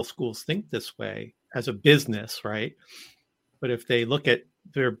not all schools think this way as a business, right? But if they look at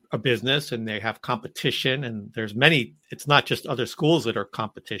they're a business and they have competition, and there's many, it's not just other schools that are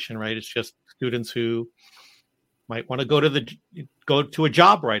competition, right? It's just students who might want to go to a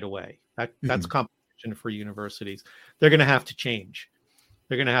job right away. That's competition for universities. They're going to have to change.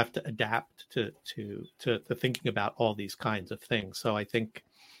 They're going to have to adapt to thinking about all these kinds of things. So I think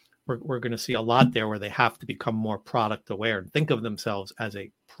we're going to see a lot there where they have to become more product aware and think of themselves as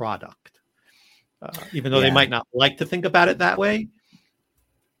a product, even though they might not like to think about it that way.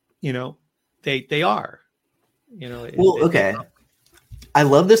 They are. Okay. I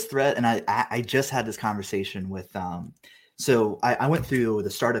love this thread, and I just had this conversation with. So I went through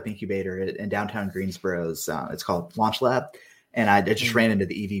the startup incubator in downtown Greensboro's. It's called Launch Lab, and I just ran into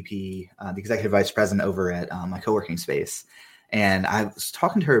the EVP, the executive vice president over at my co-working space, and I was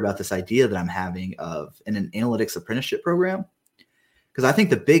talking to her about this idea that I'm having of an analytics apprenticeship program, because I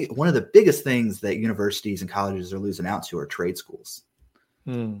think one of the biggest things that universities and colleges are losing out to are trade schools.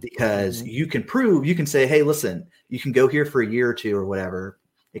 Because you can say, hey, listen, you can go here for a year or two or whatever.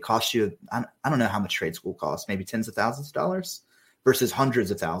 It costs you, I don't know how much trade school costs, maybe tens of thousands of dollars versus hundreds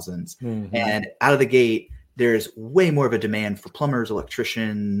of thousands. And out of the gate, there's way more of a demand for plumbers,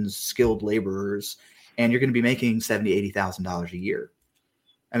 electricians, skilled laborers, and you're going to be making $70,000, $80,000 a year.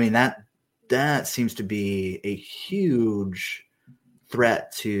 I mean, that seems to be a huge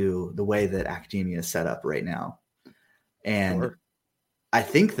threat to the way that academia is set up right now. And sure. I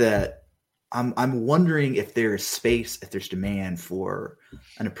think that I'm wondering if there's space, if there's demand for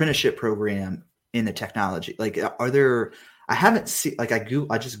an apprenticeship program in the technology. Like, I haven't seen, like, I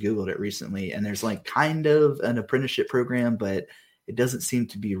just Googled it recently, and there's like kind of an apprenticeship program, but it doesn't seem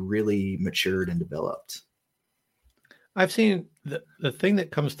to be really matured and developed. I've seen the thing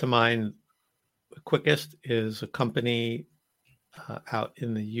that comes to mind the quickest is a company out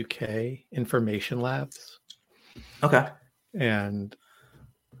in the UK, Information Labs. Okay. And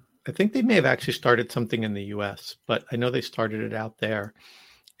I think they may have actually started something in the US, but I know they started it out there.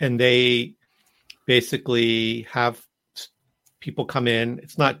 And they basically have people come in.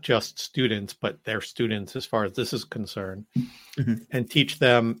 It's not just students, but they're students as far as this is concerned, and teach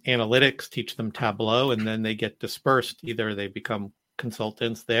them analytics, teach them Tableau, and then they get dispersed. Either they become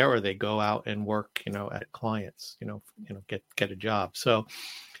consultants there, or they go out and work, at clients, get a job. So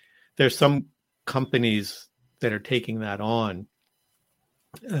there's some companies that are taking that on.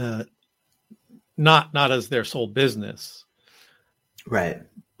 Not as their sole business, right?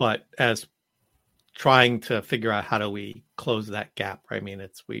 But as trying to figure out how do we close that gap. I mean,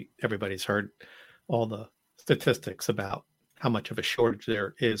 everybody's heard all the statistics about how much of a shortage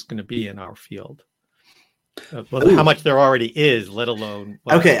there is going to be in our field. How much there already is, let alone.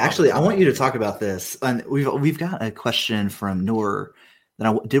 Okay, actually, I want you to talk about this, and we've got a question from Noor that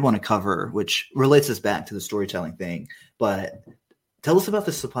I did want to cover, which relates us back to the storytelling thing, but. Tell us about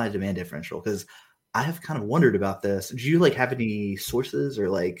the supply and demand differential, because I have kind of wondered about this. Do you have any sources, or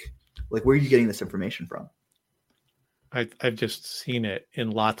like where are you getting this information from? I've just seen it in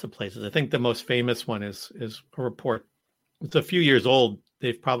lots of places. I think the most famous one is a report. It's a few years old.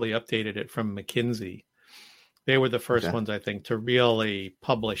 They've probably updated it from McKinsey. They were the first ones, I think, to really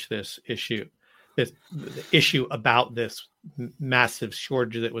publish this issue, the issue about this massive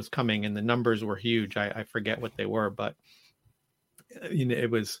shortage that was coming, and the numbers were huge. I forget what they were, but it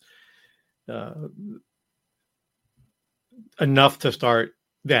was enough to start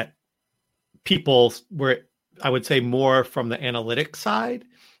that people were, I would say, more from the analytics side,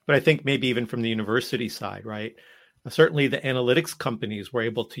 but I think maybe even from the university side, right? Certainly the analytics companies were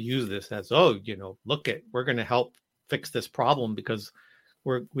able to use this as, we're going to help fix this problem because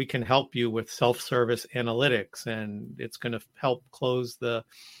we can help you with self-service analytics, and it's going to help close the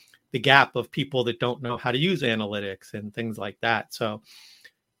gap of people that don't know how to use analytics and things like that. So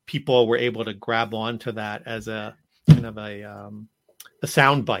people were able to grab onto that as a kind of a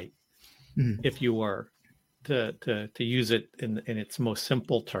sound bite, if you were, to use it in its most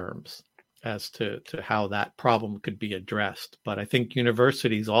simple terms as to how that problem could be addressed. But I think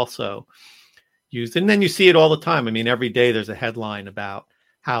universities also used, and then you see it all the time. I mean, every day there's a headline about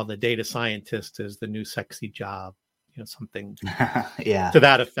how the data scientist is the new sexy job. Something to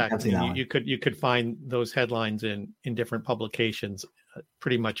that effect. You could find those headlines in different publications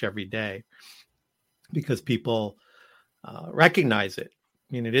pretty much every day, because people recognize it.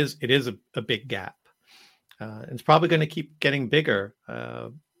 I mean, it is a big gap. It's probably going to keep getting bigger.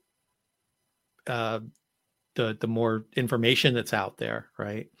 The more information that's out there,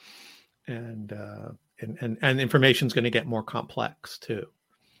 right? And information is going to get more complex too.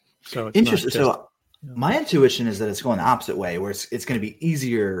 So it's interesting. Not just, So my intuition is that it's going the opposite way, where it's going to be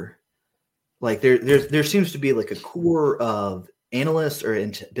easier. Like there seems to be like a core of analyst or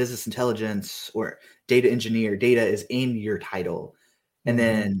business intelligence or data engineer. Data is in your title, and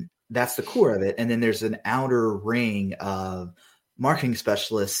then that's the core of it. And then there's an outer ring of marketing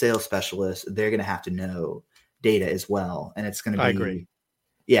specialists, sales specialists. They're going to have to know data as well, and it's going to be. I agree.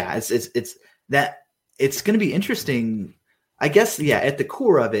 Yeah, it's going to be interesting. I guess, yeah, at the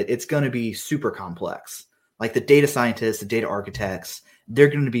core of it, it's going to be super complex. Like the data scientists, the data architects, they're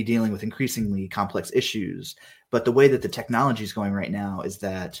going to be dealing with increasingly complex issues. But the way that the technology is going right now is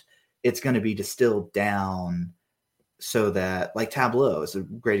that it's going to be distilled down so that, like Tableau is a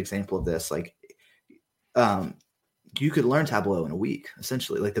great example of this. Like, you could learn Tableau in a week,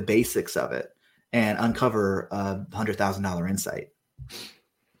 essentially, like the basics of it, and uncover a $100,000 insight.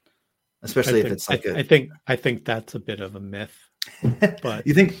 Especially if it's like I think that's a bit of a myth. But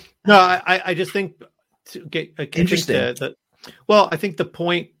you think? No, I just think interesting. I think the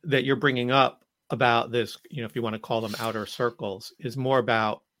point that you're bringing up about this, if you want to call them outer circles, is more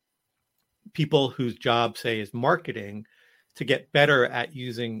about people whose job, say, is marketing, to get better at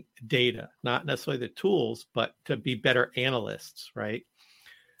using data, not necessarily the tools, but to be better analysts, right?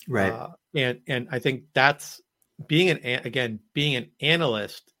 Right. And I think that's being an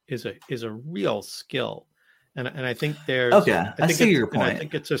analyst is a real skill. And I think I see your point. I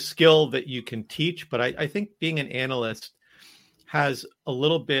think it's a skill that you can teach, but I think being an analyst has a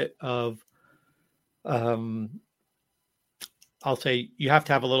little bit of, I'll say you have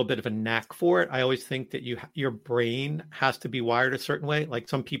to have a little bit of a knack for it. I always think that your brain has to be wired a certain way. Like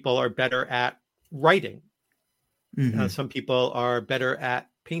some people are better at writing. Some people are better at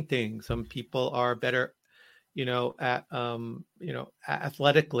painting. Some people are better, at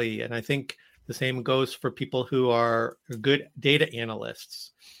athletically. And I think the same goes for people who are good data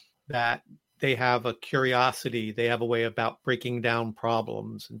analysts, that they have a curiosity, they have a way about breaking down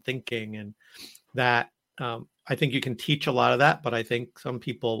problems and thinking, and that I think you can teach a lot of that, but I think some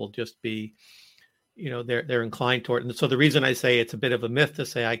people will just be, they're inclined toward it. And so the reason I say it's a bit of a myth to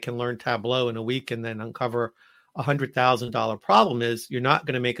say I can learn Tableau in a week and then uncover $100,000 problem is you're not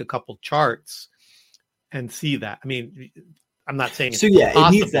going to make a couple charts and see that. I mean, I'm not saying it's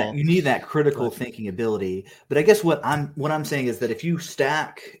impossible. You need that critical thinking ability. But I guess what I'm saying is that if you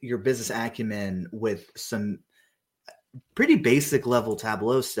stack your business acumen with some pretty basic level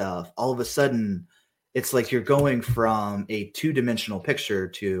Tableau stuff, all of a sudden it's like you're going from a 2-dimensional picture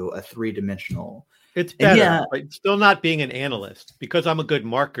to a 3-dimensional. It's better, but still not being an analyst. Because I'm a good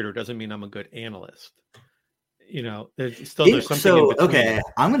marketer doesn't mean I'm a good analyst. There's something in between. Okay,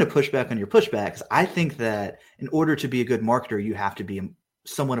 I'm going to push back on your pushback, because I think that in order to be a good marketer, you have to be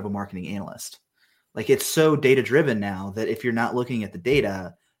somewhat of a marketing analyst. Like, it's so data driven now that if you're not looking at the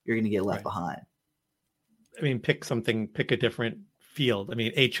data, you're going to get left behind. I mean, pick a different field. I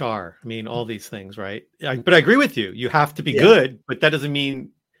mean, HR, all these things, right? But I agree with you. You have to be good, but that doesn't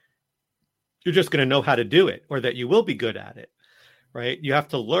mean you're just going to know how to do it or that you will be good at it. Right? You have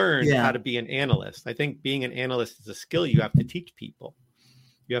to learn how to be an analyst. I think being an analyst is a skill you have to teach people.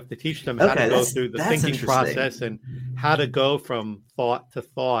 You have to teach them how to go through the thinking process and how to go from thought to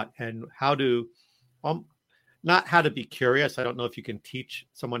thought, and how to, not how to be curious. I don't know if you can teach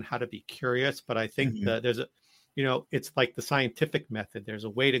someone how to be curious, but I think that there's it's like the scientific method. There's a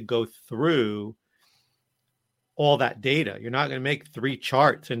way to go through all that data. You're not going to make 3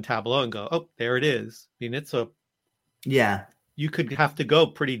 charts in Tableau and go, oh, there it is. I mean, you could have to go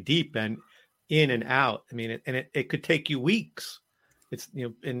pretty deep and in and out. I mean, it could take you weeks.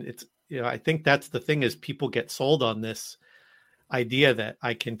 I think that's the thing, is people get sold on this idea that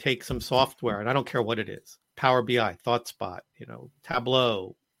I can take some software, and I don't care what it is, Power BI, ThoughtSpot,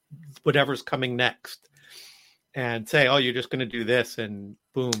 Tableau, whatever's coming next, and say, oh, you're just going to do this, and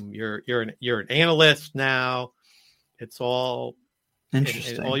boom, you're an analyst now. It's all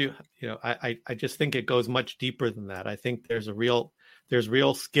interesting. And all I just think it goes much deeper than that. I think there's real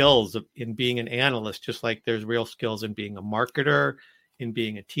skills in being an analyst, just like there's real skills in being a marketer, in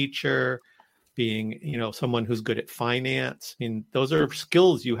being a teacher, being someone who's good at finance. I mean, those are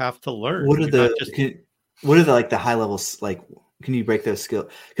skills you have to learn. What are the high levels? Like, can you break those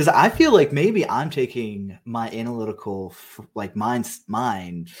skills? Because I feel like maybe I'm taking my analytical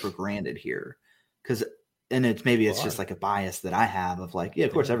mind for granted here, because. And it's just like a bias that I have of like,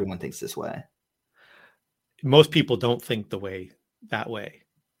 of course, everyone thinks this way. Most people don't think that way.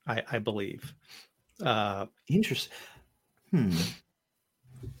 I believe. Interesting.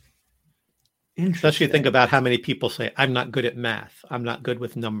 Especially think about how many people say, I'm not good at math. I'm not good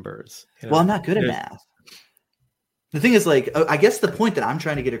with numbers. Well, I'm not good at math. The thing is, like, I guess the point that I'm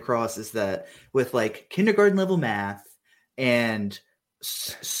trying to get across is that with like kindergarten level math and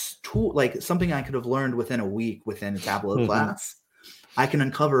like something I could have learned within a week within a Tableau class, I can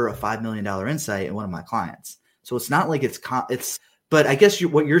uncover a $5 million insight in one of my clients. So it's not like it's, but I guess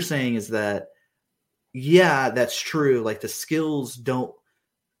what you're saying is that, yeah, that's true. Like the skills don't,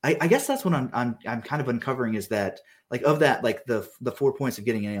 I guess that's what I'm kind of uncovering is that like of that, like the 4 points of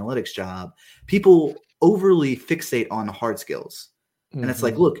getting an analytics job, people overly fixate on the hard skills. And it's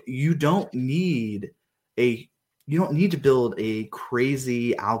like, look, you don't need to build a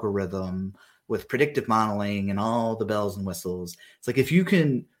crazy algorithm with predictive modeling and all the bells and whistles. It's like, if you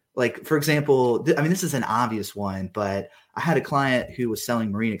can, like, for example, I mean, this is an obvious one, but I had a client who was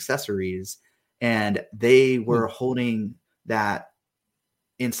selling marine accessories and they were holding that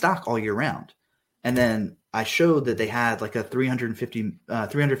in stock all year round. And then I showed that they had like a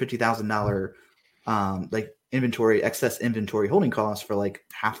 $350,000 like excess inventory holding cost for like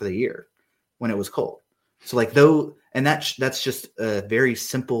half of the year when it was cold. So like and that's just a very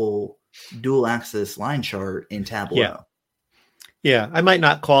simple dual axis line chart in Tableau. Yeah. I might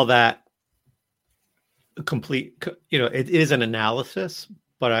not call that a complete, it is an analysis,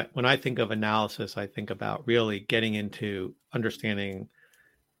 but when I think of analysis, I think about really getting into understanding,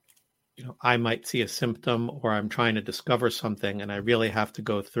 I might see a symptom or I'm trying to discover something and I really have to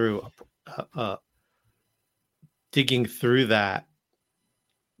go through digging through that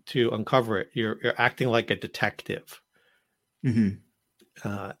to uncover it. You're acting like a detective and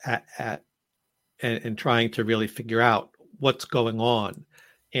trying to really figure out what's going on.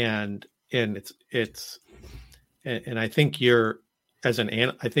 And I think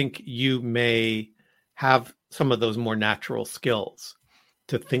I think you may have some of those more natural skills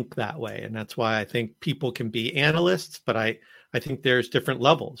to think that way. And that's why I think people can be analysts, but I think there's different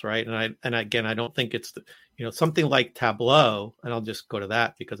levels, right? And again, I don't think it's something like Tableau, and I'll just go to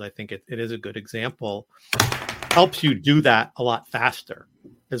that because I think it is a good example, helps you do that a lot faster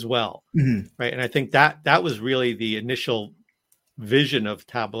as well, right? And I think that was really the initial vision of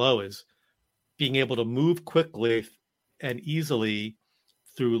Tableau, is being able to move quickly and easily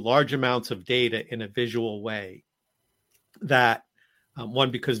through large amounts of data in a visual way. That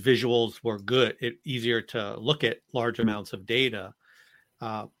one, because visuals were good, easier to look at large amounts of data,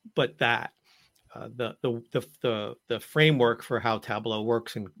 but that the framework for how Tableau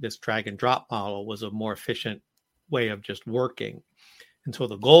works in this drag and drop model was a more efficient way of just working. And so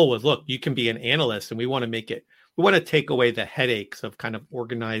the goal was, look, you can be an analyst, and we want to take away the headaches of kind of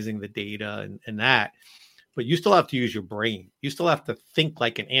organizing the data and that, but you still have to use your brain. You still have to think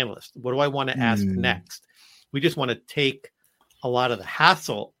like an analyst. What do I want to ask next? We just want to take a lot of the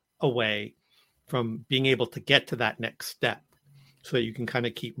hassle away from being able to get to that next step, so that you can kind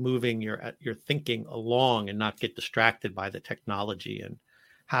of keep moving your thinking along and not get distracted by the technology and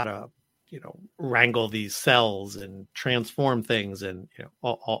how to, wrangle these cells and transform things and,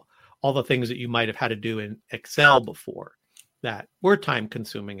 all the things that you might have had to do in Excel before that were time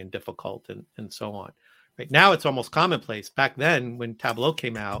consuming and difficult and so on. Right now, it's almost commonplace. Back then, when Tableau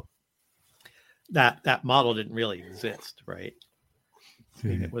came out, that model didn't really exist, right? I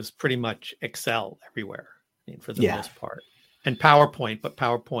mean, it was pretty much Excel everywhere, for the most part, and PowerPoint, but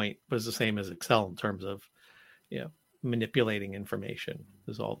PowerPoint was the same as Excel in terms of, manipulating information. It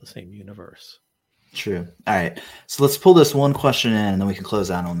was all the same universe. True. All right. So let's pull this one question in and then we can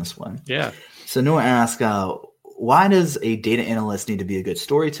close out on this one. Yeah. So Noah asks, why does a data analyst need to be a good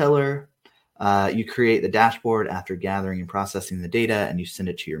storyteller? You create the dashboard after gathering and processing the data and you send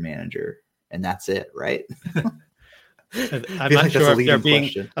it to your manager, and that's it, right? I'm not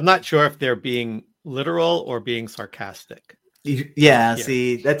sure if they're being literal or being sarcastic.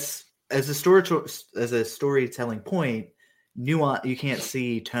 See, that's as a storytelling point, nuance. You can't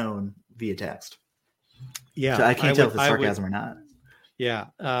see tone via text. Yeah, so I can't tell if it's sarcasm or not. Yeah,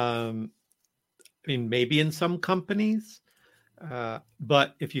 I mean, maybe in some companies,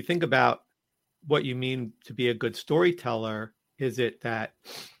 but if you think about what you mean to be a good storyteller, is it that,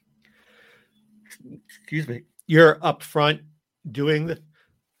 you're upfront doing the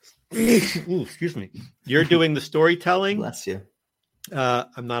you're doing the storytelling? Bless you.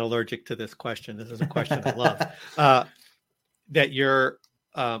 I'm not allergic to this question. This is a question I love. That you're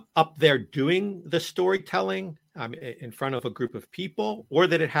up there doing the storytelling in front of a group of people, or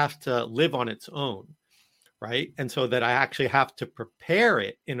that it has to live on its own, right? And so that I actually have to prepare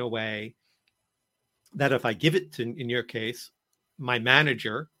it in a way that if I give it to, in your case, my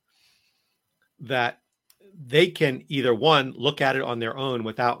manager, that they can either one, look at it on their own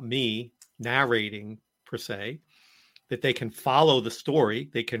without me narrating per se, that they can follow the story,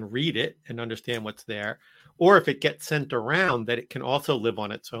 they can read it and understand what's there. Or if it gets sent around, that it can also live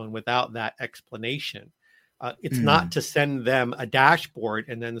on its own without that explanation. It's not to send them a dashboard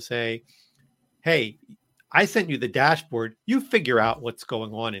and then say, hey, I sent you the dashboard. You figure out what's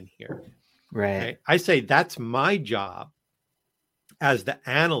going on in here. Right. I say that's my job as the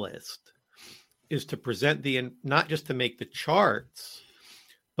analyst, is to present not just to make the charts,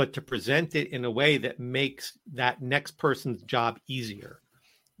 but to present it in a way that makes that next person's job easier.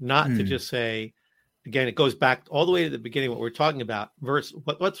 Not to just say, again, it goes back all the way to the beginning, what we're talking about, versus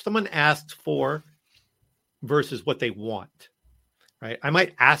what someone asked for versus what they want, right? I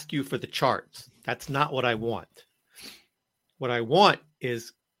might ask you for the charts. That's not what I want. What I want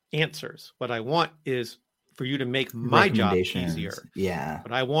is answers. What I want is for you to make my job easier. Yeah.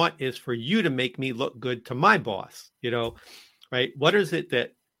 What I want is for you to make me look good to my boss, right? What is it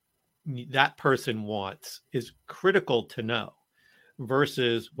that person wants is critical to know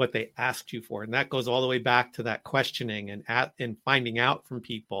versus what they asked you for. And that goes all the way back to that questioning and finding out from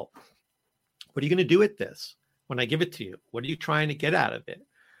people, what are you going to do with this when I give it to you? What are you trying to get out of it?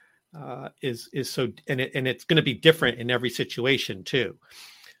 And it's going to be different in every situation too.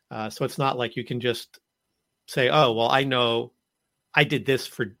 So it's not like you can just say, oh, well, I know I did this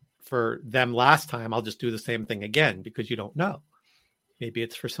for them last time. I'll just do the same thing again, because you don't know. Maybe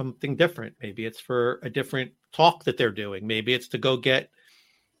it's for something different. Maybe it's for a different talk that they're doing. Maybe it's to go get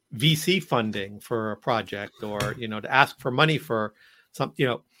VC funding for a project, or, to ask for money for some,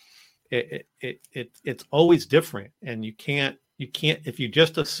 it's always different. And you can't, if you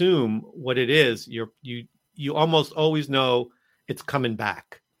just assume what it is, you almost always know it's coming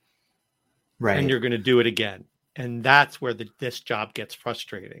back. Right. And you're going to do it again. And that's where this job gets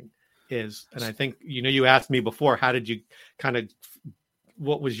frustrating and I think, you asked me before, how did you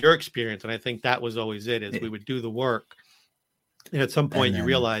what was your experience? And I think that was always we would do the work. And at some point you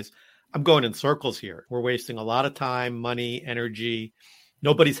realize, I'm going in circles here. We're wasting a lot of time, money, energy.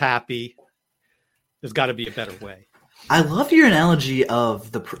 Nobody's happy. There's got to be a better way. I love your analogy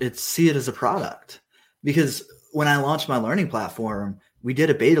of see it as a product, because when I launched my learning platform, we did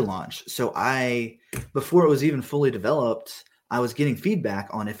a beta launch. So before it was even fully developed, I was getting feedback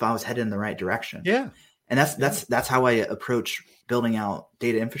on if I was headed in the right direction. Yeah. And that's how I approach building out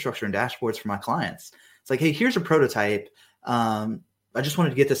data infrastructure and dashboards for my clients. It's like, hey, here's a prototype. I just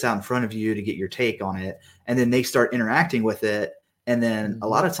wanted to get this out in front of you to get your take on it. And then they start interacting with it. And then a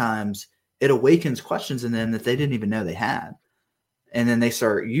lot of times it awakens questions in them that they didn't even know they had. And then they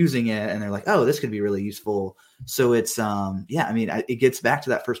start using it and they're like, oh, this could be really useful. So it's, it gets back to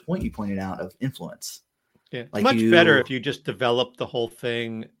that first point you pointed out of influence. Yeah, it's much better if you just develop the whole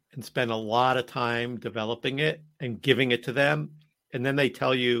thing and spend a lot of time developing it and giving it to them. And then they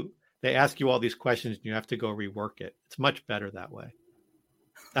ask you all these questions and you have to go rework it. It's much better that way.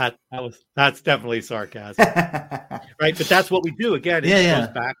 That's definitely sarcasm, right? But that's what we do. Again, it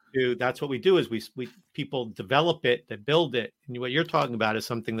goes back to, that's what we do is we people develop it, they build it. And what you're talking about is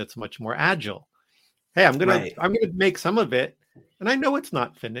something that's much more agile. Hey, I'm going to make some of it, and I know it's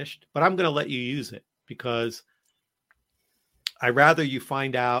not finished, but I'm going to let you use it, because I'd rather you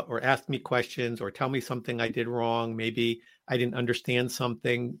find out or ask me questions or tell me something I did wrong. Maybe I didn't understand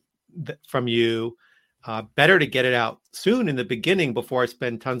something from you. Better to get it out soon in the beginning before I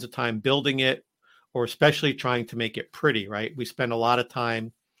spend tons of time building it, or especially trying to make it pretty, right? We spend a lot of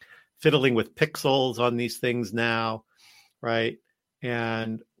time fiddling with pixels on these things now, right?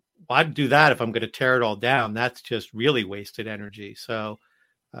 And why'd do that if I'm going to tear it all down? That's just really wasted energy. So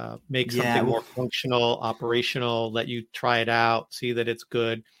make something more functional, operational, let you try it out, see that it's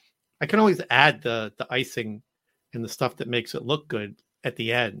good. I can always add the icing and the stuff that makes it look good at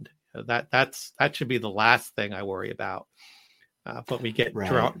the end. That should be the last thing I worry about. But we get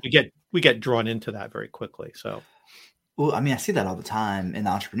drawn into that very quickly. So, well, I mean, I see that all the time in the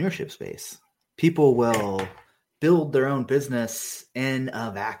entrepreneurship space. People will build their own business in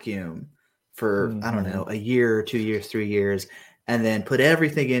a vacuum for, I don't know, a year, 2 years, 3 years, and then put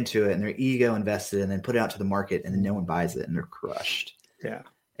everything into it and their ego invested, and then put it out to the market, and then no one buys it and they're crushed. Yeah.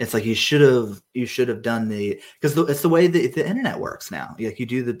 It's like you should have done because it's the way the internet works now. Like you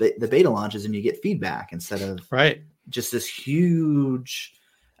do the beta launches and you get feedback instead of just this huge.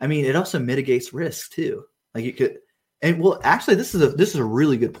 I mean, it also mitigates risk too. Like you could, and well, actually, this is a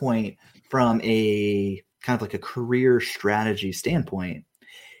really good point from a kind of like a career strategy standpoint.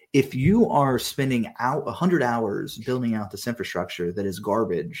 If you are spending 100 hours building out this infrastructure that is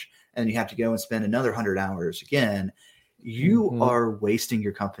garbage, and you have to go and spend another 100 hours again, you are wasting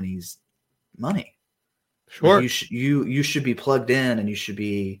your company's money. Sure. Like you should be plugged in and you should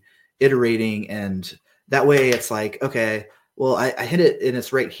be iterating, and that way it's like, okay, well, I hit it and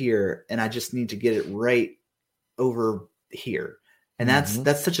it's right here, and I just need to get it right over here. And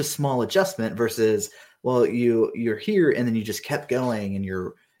that's such a small adjustment versus, well, you're here and then you just kept going and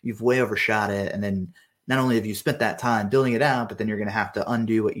you've way overshot it. And then not only have you spent that time building it out, but then you're going to have to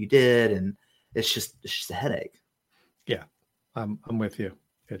undo what you did. And it's just a headache. Yeah, I'm with you.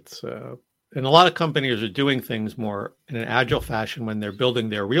 It's, and a lot of companies are doing things more in an agile fashion when they're building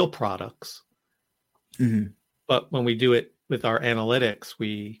their real products. Mm-hmm. But when we do it with our analytics,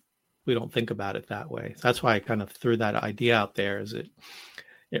 we don't think about it that way. So that's why I kind of threw that idea out there. Is it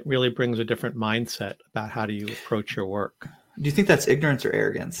really brings a different mindset about how do you approach your work. Do you think that's ignorance or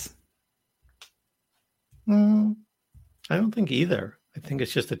arrogance? I don't think either. I think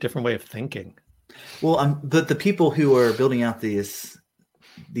it's just a different way of thinking. Well, the people who are building out these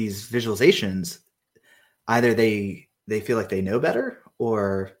visualizations, either they feel like they know better,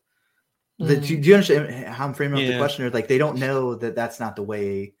 or do you understand how I'm framing up the question? Or like they don't know that that's not the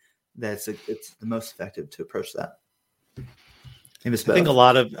way it's the most effective to approach that. I think a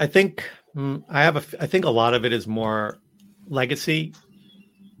lot of it is more legacy.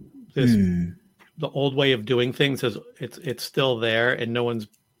 The old way of doing things is it's still there, and no one's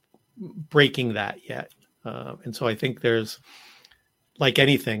breaking that yet. And so I think there's, like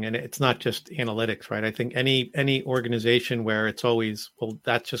anything, and it's not just analytics, right? I think any organization where it's always, well,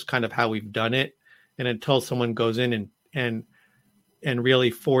 that's just kind of how we've done it, and until someone goes in and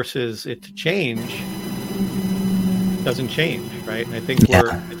really forces it to change, it doesn't change, right? And I think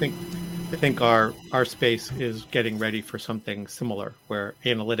I think our space is getting ready for something similar, where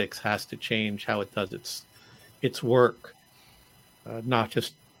analytics has to change how it does its work, not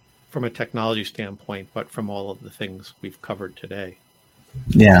just from a technology standpoint, but from all of the things we've covered today.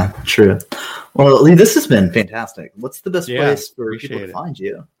 Yeah, true. Well, Lee, this has been fantastic. What's the best place for people to find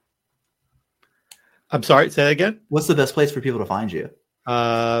you? I'm sorry, say that again? What's the best place for people to find you?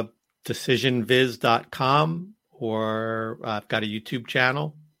 DecisionViz.com, or I've got a YouTube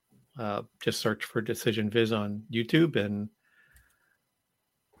channel. Just search for Decision Viz on YouTube, and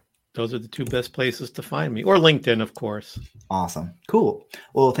those are the two best places to find me, or LinkedIn, of course. Awesome. Cool.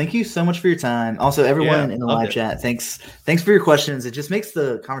 Well, thank you so much for your time. Also, everyone in the live chat, thanks for your questions. It just makes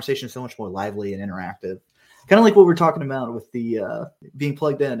the conversation so much more lively and interactive. Kind of like what we're talking about with the being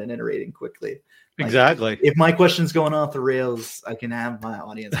plugged in and iterating quickly. Like, exactly. If my question's going off the rails, I can have my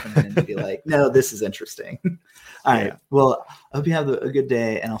audience come in and be like, no, this is interesting. All right. Well, I hope you have a good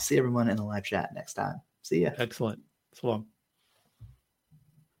day, and I'll see everyone in the live chat next time. See ya. Excellent. So long.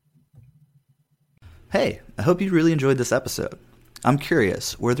 Hey, I hope you really enjoyed this episode. I'm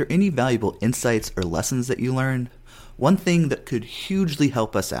curious, were there any valuable insights or lessons that you learned? One thing that could hugely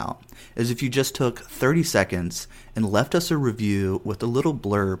help us out is if you just took 30 seconds and left us a review with a little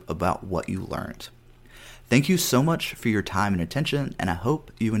blurb about what you learned. Thank you so much for your time and attention, and I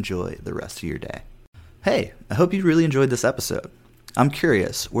hope you enjoy the rest of your day. Hey, I hope you really enjoyed this episode. I'm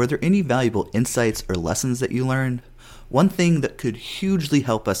curious, were there any valuable insights or lessons that you learned? One thing that could hugely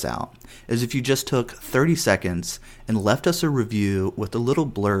help us out is if you just took 30 seconds and left us a review with a little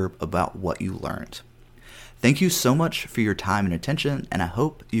blurb about what you learned. Thank you so much for your time and attention, and I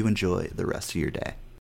hope you enjoy the rest of your day.